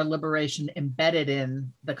saw our liberation embedded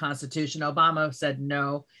in the Constitution. Obama said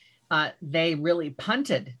no, they really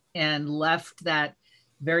punted and left that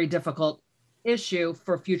very difficult issue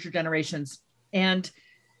for future generations. And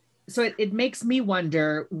so it makes me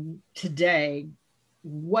wonder today,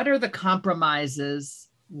 what are the compromises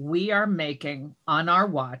we are making on our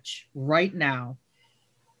watch right now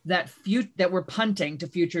that we're punting to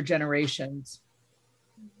future generations?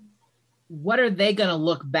 What are they going to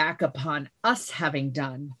look back upon us having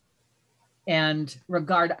done and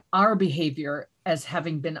regard our behavior as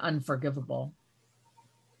having been unforgivable?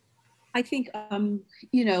 I think,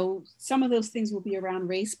 you know, some of those things will be around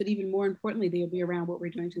race, but even more importantly, they'll be around what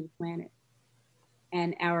we're doing to the planet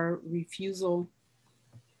and our refusal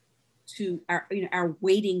to our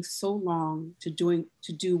waiting so long to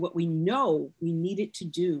do what we know we needed to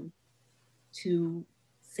do to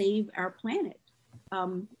save our planet.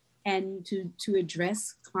 And to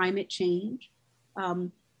address climate change,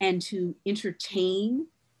 and to entertain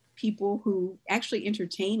people who actually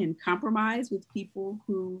entertain and compromise with people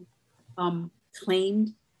who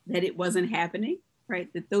claimed that it wasn't happening,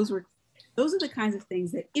 right? That those are the kinds of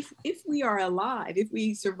things that if we are alive, if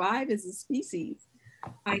we survive as a species,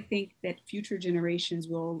 I think that future generations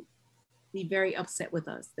will be very upset with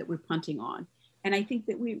us that we're punting on. And I think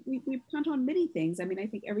that we punt on many things. I mean, I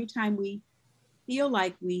think every time we feel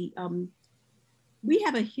like we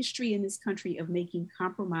have a history in this country of making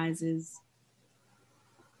compromises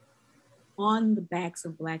on the backs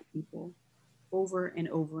of Black people over and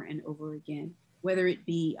over and over again, whether it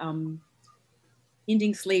be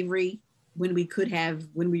ending slavery when we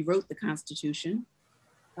wrote the Constitution,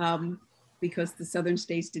 because the Southern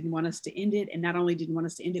states didn't want us to end it. And not only didn't want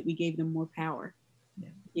us to end it, we gave them more power.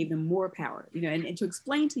 Gave them more power, you know, and to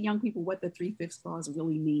explain to young people what the 3/5 clause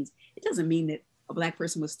really means. It doesn't mean that a Black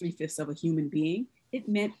person was 3/5 of a human being. It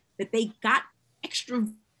meant that they got extra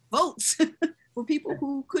votes for people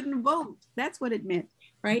who couldn't vote. That's what it meant,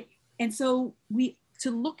 right? And so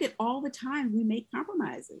to look at all the time, we make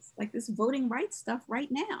compromises, like this voting rights stuff right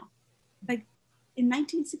now. Like in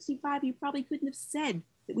 1965, you probably couldn't have said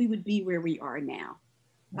that we would be where we are now.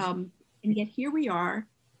 And yet here we are,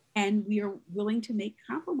 and we are willing to make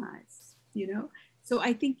compromise, you know? So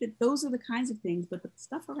I think that those are the kinds of things, but the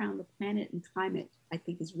stuff around the planet and climate, I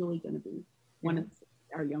think is really gonna be one of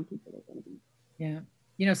our young people are gonna be. Yeah.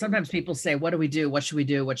 You know, sometimes people say, what do we do? What should we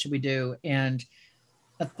do? What should we do? And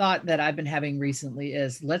a thought that I've been having recently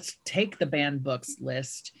is let's take the banned books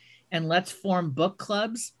list and let's form book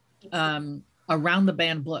clubs around the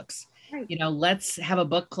banned books. Right. You know, let's have a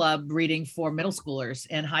book club reading for middle schoolers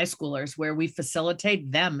and high schoolers where we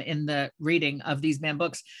facilitate them in the reading of these banned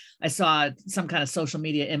books. I saw some kind of social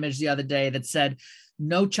media image the other day that said,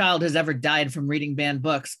 no child has ever died from reading banned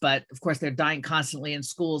books, but of course they're dying constantly in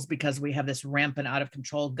schools because we have this rampant out of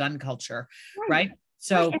control gun culture, right?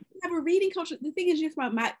 So we have a reading culture. The thing is just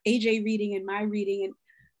about my AJ reading and my reading. And,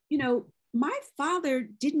 you know, my father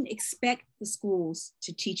didn't expect the schools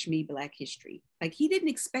to teach me Black history. Like he didn't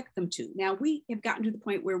expect them to. Now we have gotten to the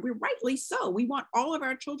point where we're rightly so. We want all of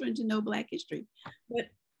our children to know Black history. But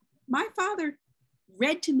my father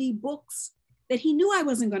read to me books that he knew I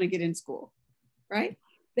wasn't going to get in school, right?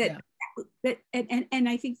 And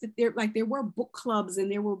I think that there were book clubs and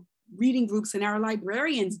there were reading groups and our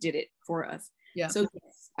librarians did it for us. Yeah. So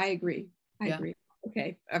yes, I agree. I agree.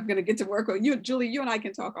 Okay, I'm gonna get to work on you, Julie. You and I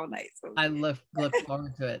can talk all night. So. I look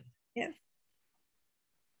forward to it. Yes.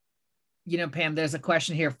 You know, Pam, there's a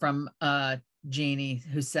question here from Jeannie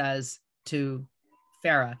who says to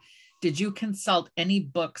Farah, did you consult any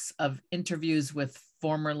books of interviews with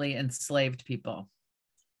formerly enslaved people?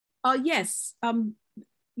 Yes.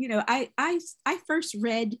 You know, I first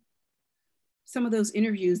read some of those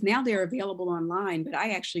interviews. Now they're available online, but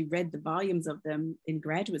I actually read the volumes of them in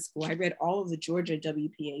graduate school. I read all of the Georgia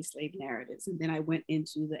WPA slave narratives, and then I went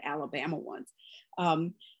into the Alabama ones.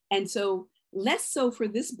 And so less so for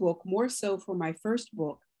this book, more so for my first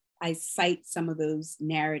book, I cite some of those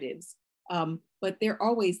narratives. But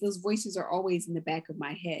those voices are always in the back of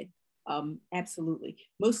my head. Absolutely.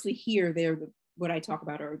 Mostly here, what I talk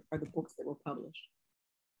about are the books that were published.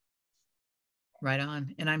 Right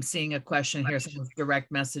on. And I'm seeing a question here. Someone's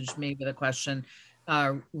direct messaged me with a question.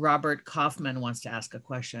 Robert Kaufman wants to ask a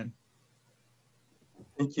question.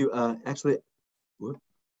 Thank you. Actually,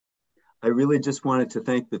 I really just wanted to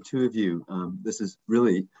thank the two of you. This has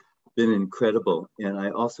really been incredible. And I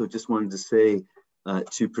also just wanted to say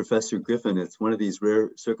to Professor Griffin, it's one of these rare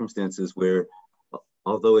circumstances where,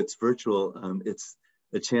 although it's virtual, it's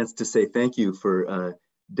a chance to say thank you for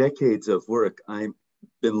decades of work. I'm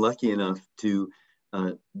been lucky enough to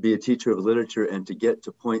be a teacher of literature and to get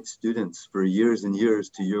to point students for years and years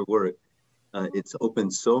to your work. It's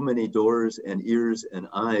opened so many doors and ears and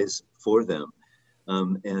eyes for them.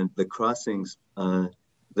 And the crossings,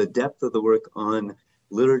 the depth of the work on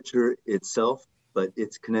literature itself, but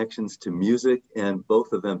its connections to music and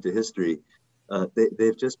both of them to history,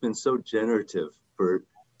 they've just been so generative for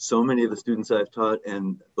so many of the students I've taught,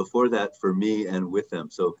 and before that for me and with them.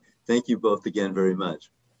 So thank you both again very much.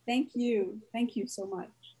 Thank you. Thank you so much.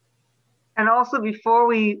 And also, before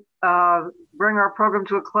we bring our program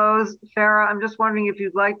to a close, Farah, I'm just wondering if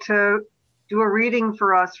you'd like to do a reading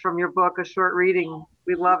for us from your book, a short reading.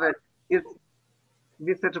 We love it. It'd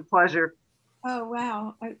be such a pleasure. Oh,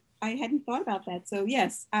 wow. I hadn't thought about that. So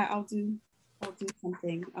yes, I'll do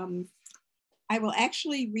something. I will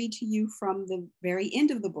actually read to you from the very end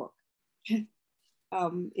of the book. It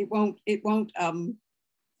won't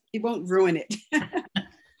ruin it.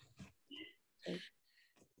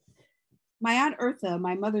 My Aunt Eartha,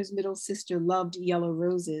 my mother's middle sister, loved yellow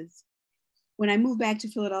roses. When I moved back to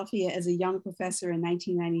Philadelphia as a young professor in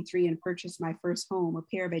 1993 and purchased my first home, a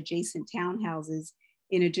pair of adjacent townhouses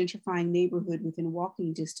in a gentrifying neighborhood within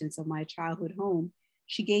walking distance of my childhood home,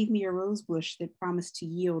 she gave me a rose bush that promised to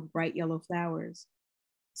yield bright yellow flowers.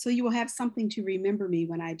 So you will have something to remember me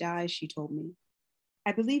when I die, she told me.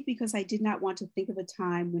 I believe because I did not want to think of a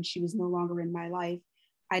time when she was no longer in my life,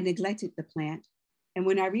 I neglected the plant. And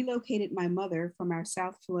when I relocated my mother from our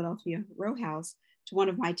South Philadelphia row house to one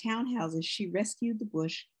of my townhouses, she rescued the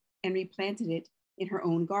bush and replanted it in her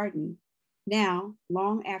own garden. Now,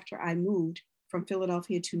 long after I moved from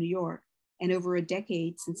Philadelphia to New York, and over a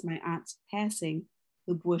decade since my aunt's passing,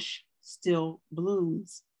 the bush still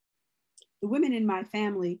blooms. The women in my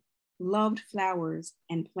family loved flowers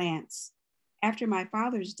and plants. After my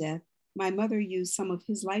father's death, my mother used some of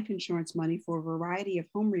his life insurance money for a variety of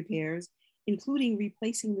home repairs including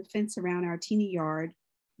replacing the fence around our teeny yard,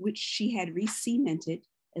 which she had re-cemented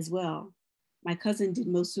as well. My cousin did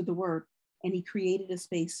most of the work, and he created a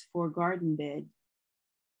space for a garden bed.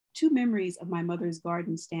 Two memories of my mother's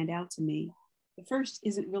garden stand out to me. The first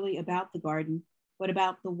isn't really about the garden, but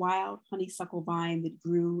about the wild honeysuckle vine that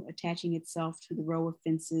grew, attaching itself to the row of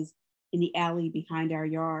fences in the alley behind our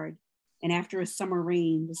yard. And after a summer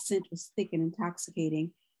rain, the scent was thick and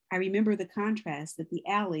intoxicating. I remember the contrast that the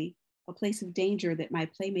alley, a place of danger that my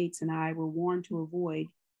playmates and I were warned to avoid,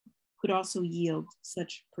 could also yield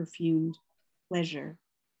such perfumed pleasure.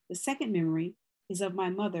 The second memory is of my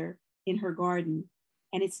mother in her garden,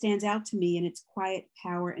 and it stands out to me in its quiet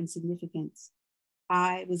power and significance.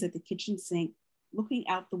 I was at the kitchen sink, looking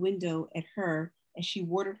out the window at her as she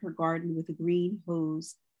watered her garden with a green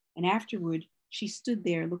hose, and afterward, she stood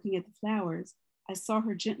there looking at the flowers. I saw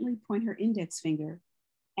her gently point her index finger,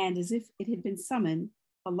 and as if it had been summoned,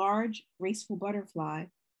 a large, graceful butterfly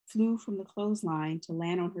flew from the clothesline to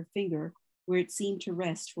land on her finger where it seemed to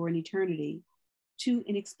rest for an eternity. Two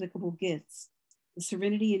inexplicable gifts: the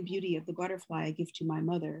serenity and beauty of the butterfly, a gift to my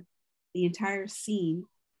mother; the entire scene,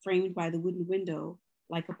 framed by the wooden window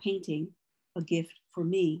like a painting, a gift for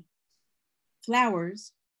me.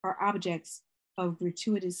 Flowers are objects of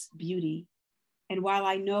gratuitous beauty, and while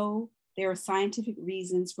I know there are scientific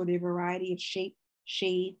reasons for their variety of shape,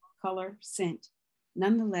 shade, color, scent,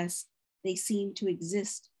 nonetheless, they seem to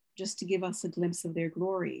exist just to give us a glimpse of their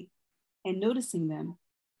glory. And noticing them,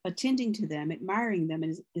 attending to them, admiring them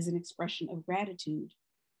is an expression of gratitude.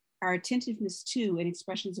 Our attentiveness to and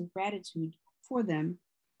expressions of gratitude for them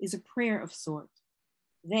is a prayer of sort.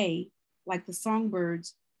 They, like the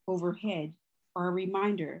songbirds overhead, are a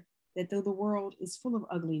reminder that though the world is full of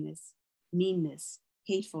ugliness, meanness,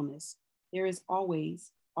 hatefulness, there is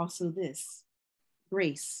always also this: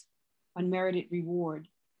 grace, unmerited reward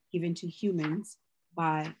given to humans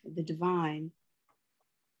by the divine.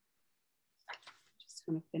 Just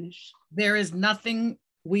gonna finish. There is nothing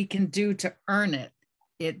we can do to earn it.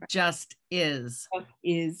 It just is.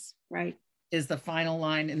 Is, right. Is the final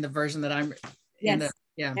line in the version that I'm yes, in the,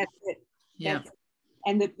 yeah. That's it. Yeah. That's it.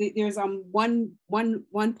 And there's one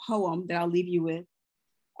poem that I'll leave you with,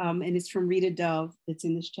 and it's from Rita Dove that's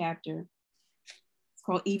in this chapter. It's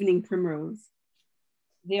called Evening Primrose.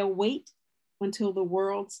 They'll wait until the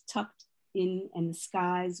world's tucked in and the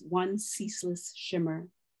sky's one ceaseless shimmer,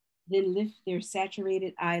 then lift their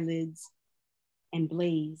saturated eyelids and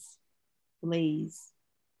blaze, blaze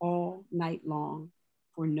all night long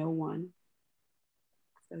for no one.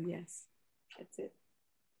 So yes, that's it.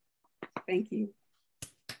 Thank you.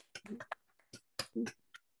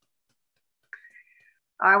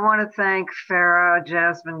 I want to thank Farah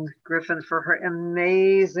Jasmine Griffin for her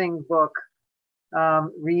amazing book,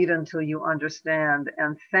 Read Until You Understand.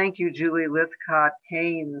 And thank you, Julie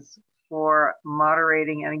Lithcott-Haynes, for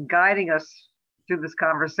moderating and guiding us through this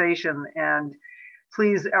conversation. And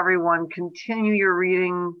please, everyone, continue your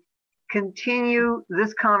reading, continue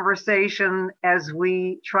this conversation as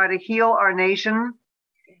we try to heal our nation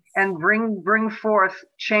and bring forth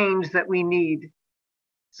change that we need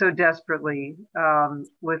so desperately,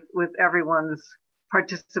 with everyone's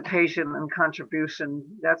participation and contribution.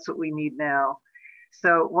 That's what we need now.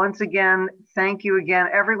 So once again, thank you again,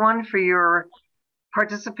 everyone, for your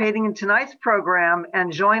participating in tonight's program,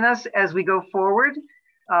 and join us as we go forward,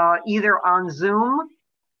 either on Zoom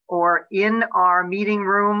or in our meeting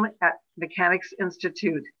room at Mechanics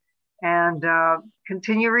Institute. And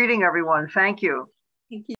continue reading, everyone. Thank you. Thank you.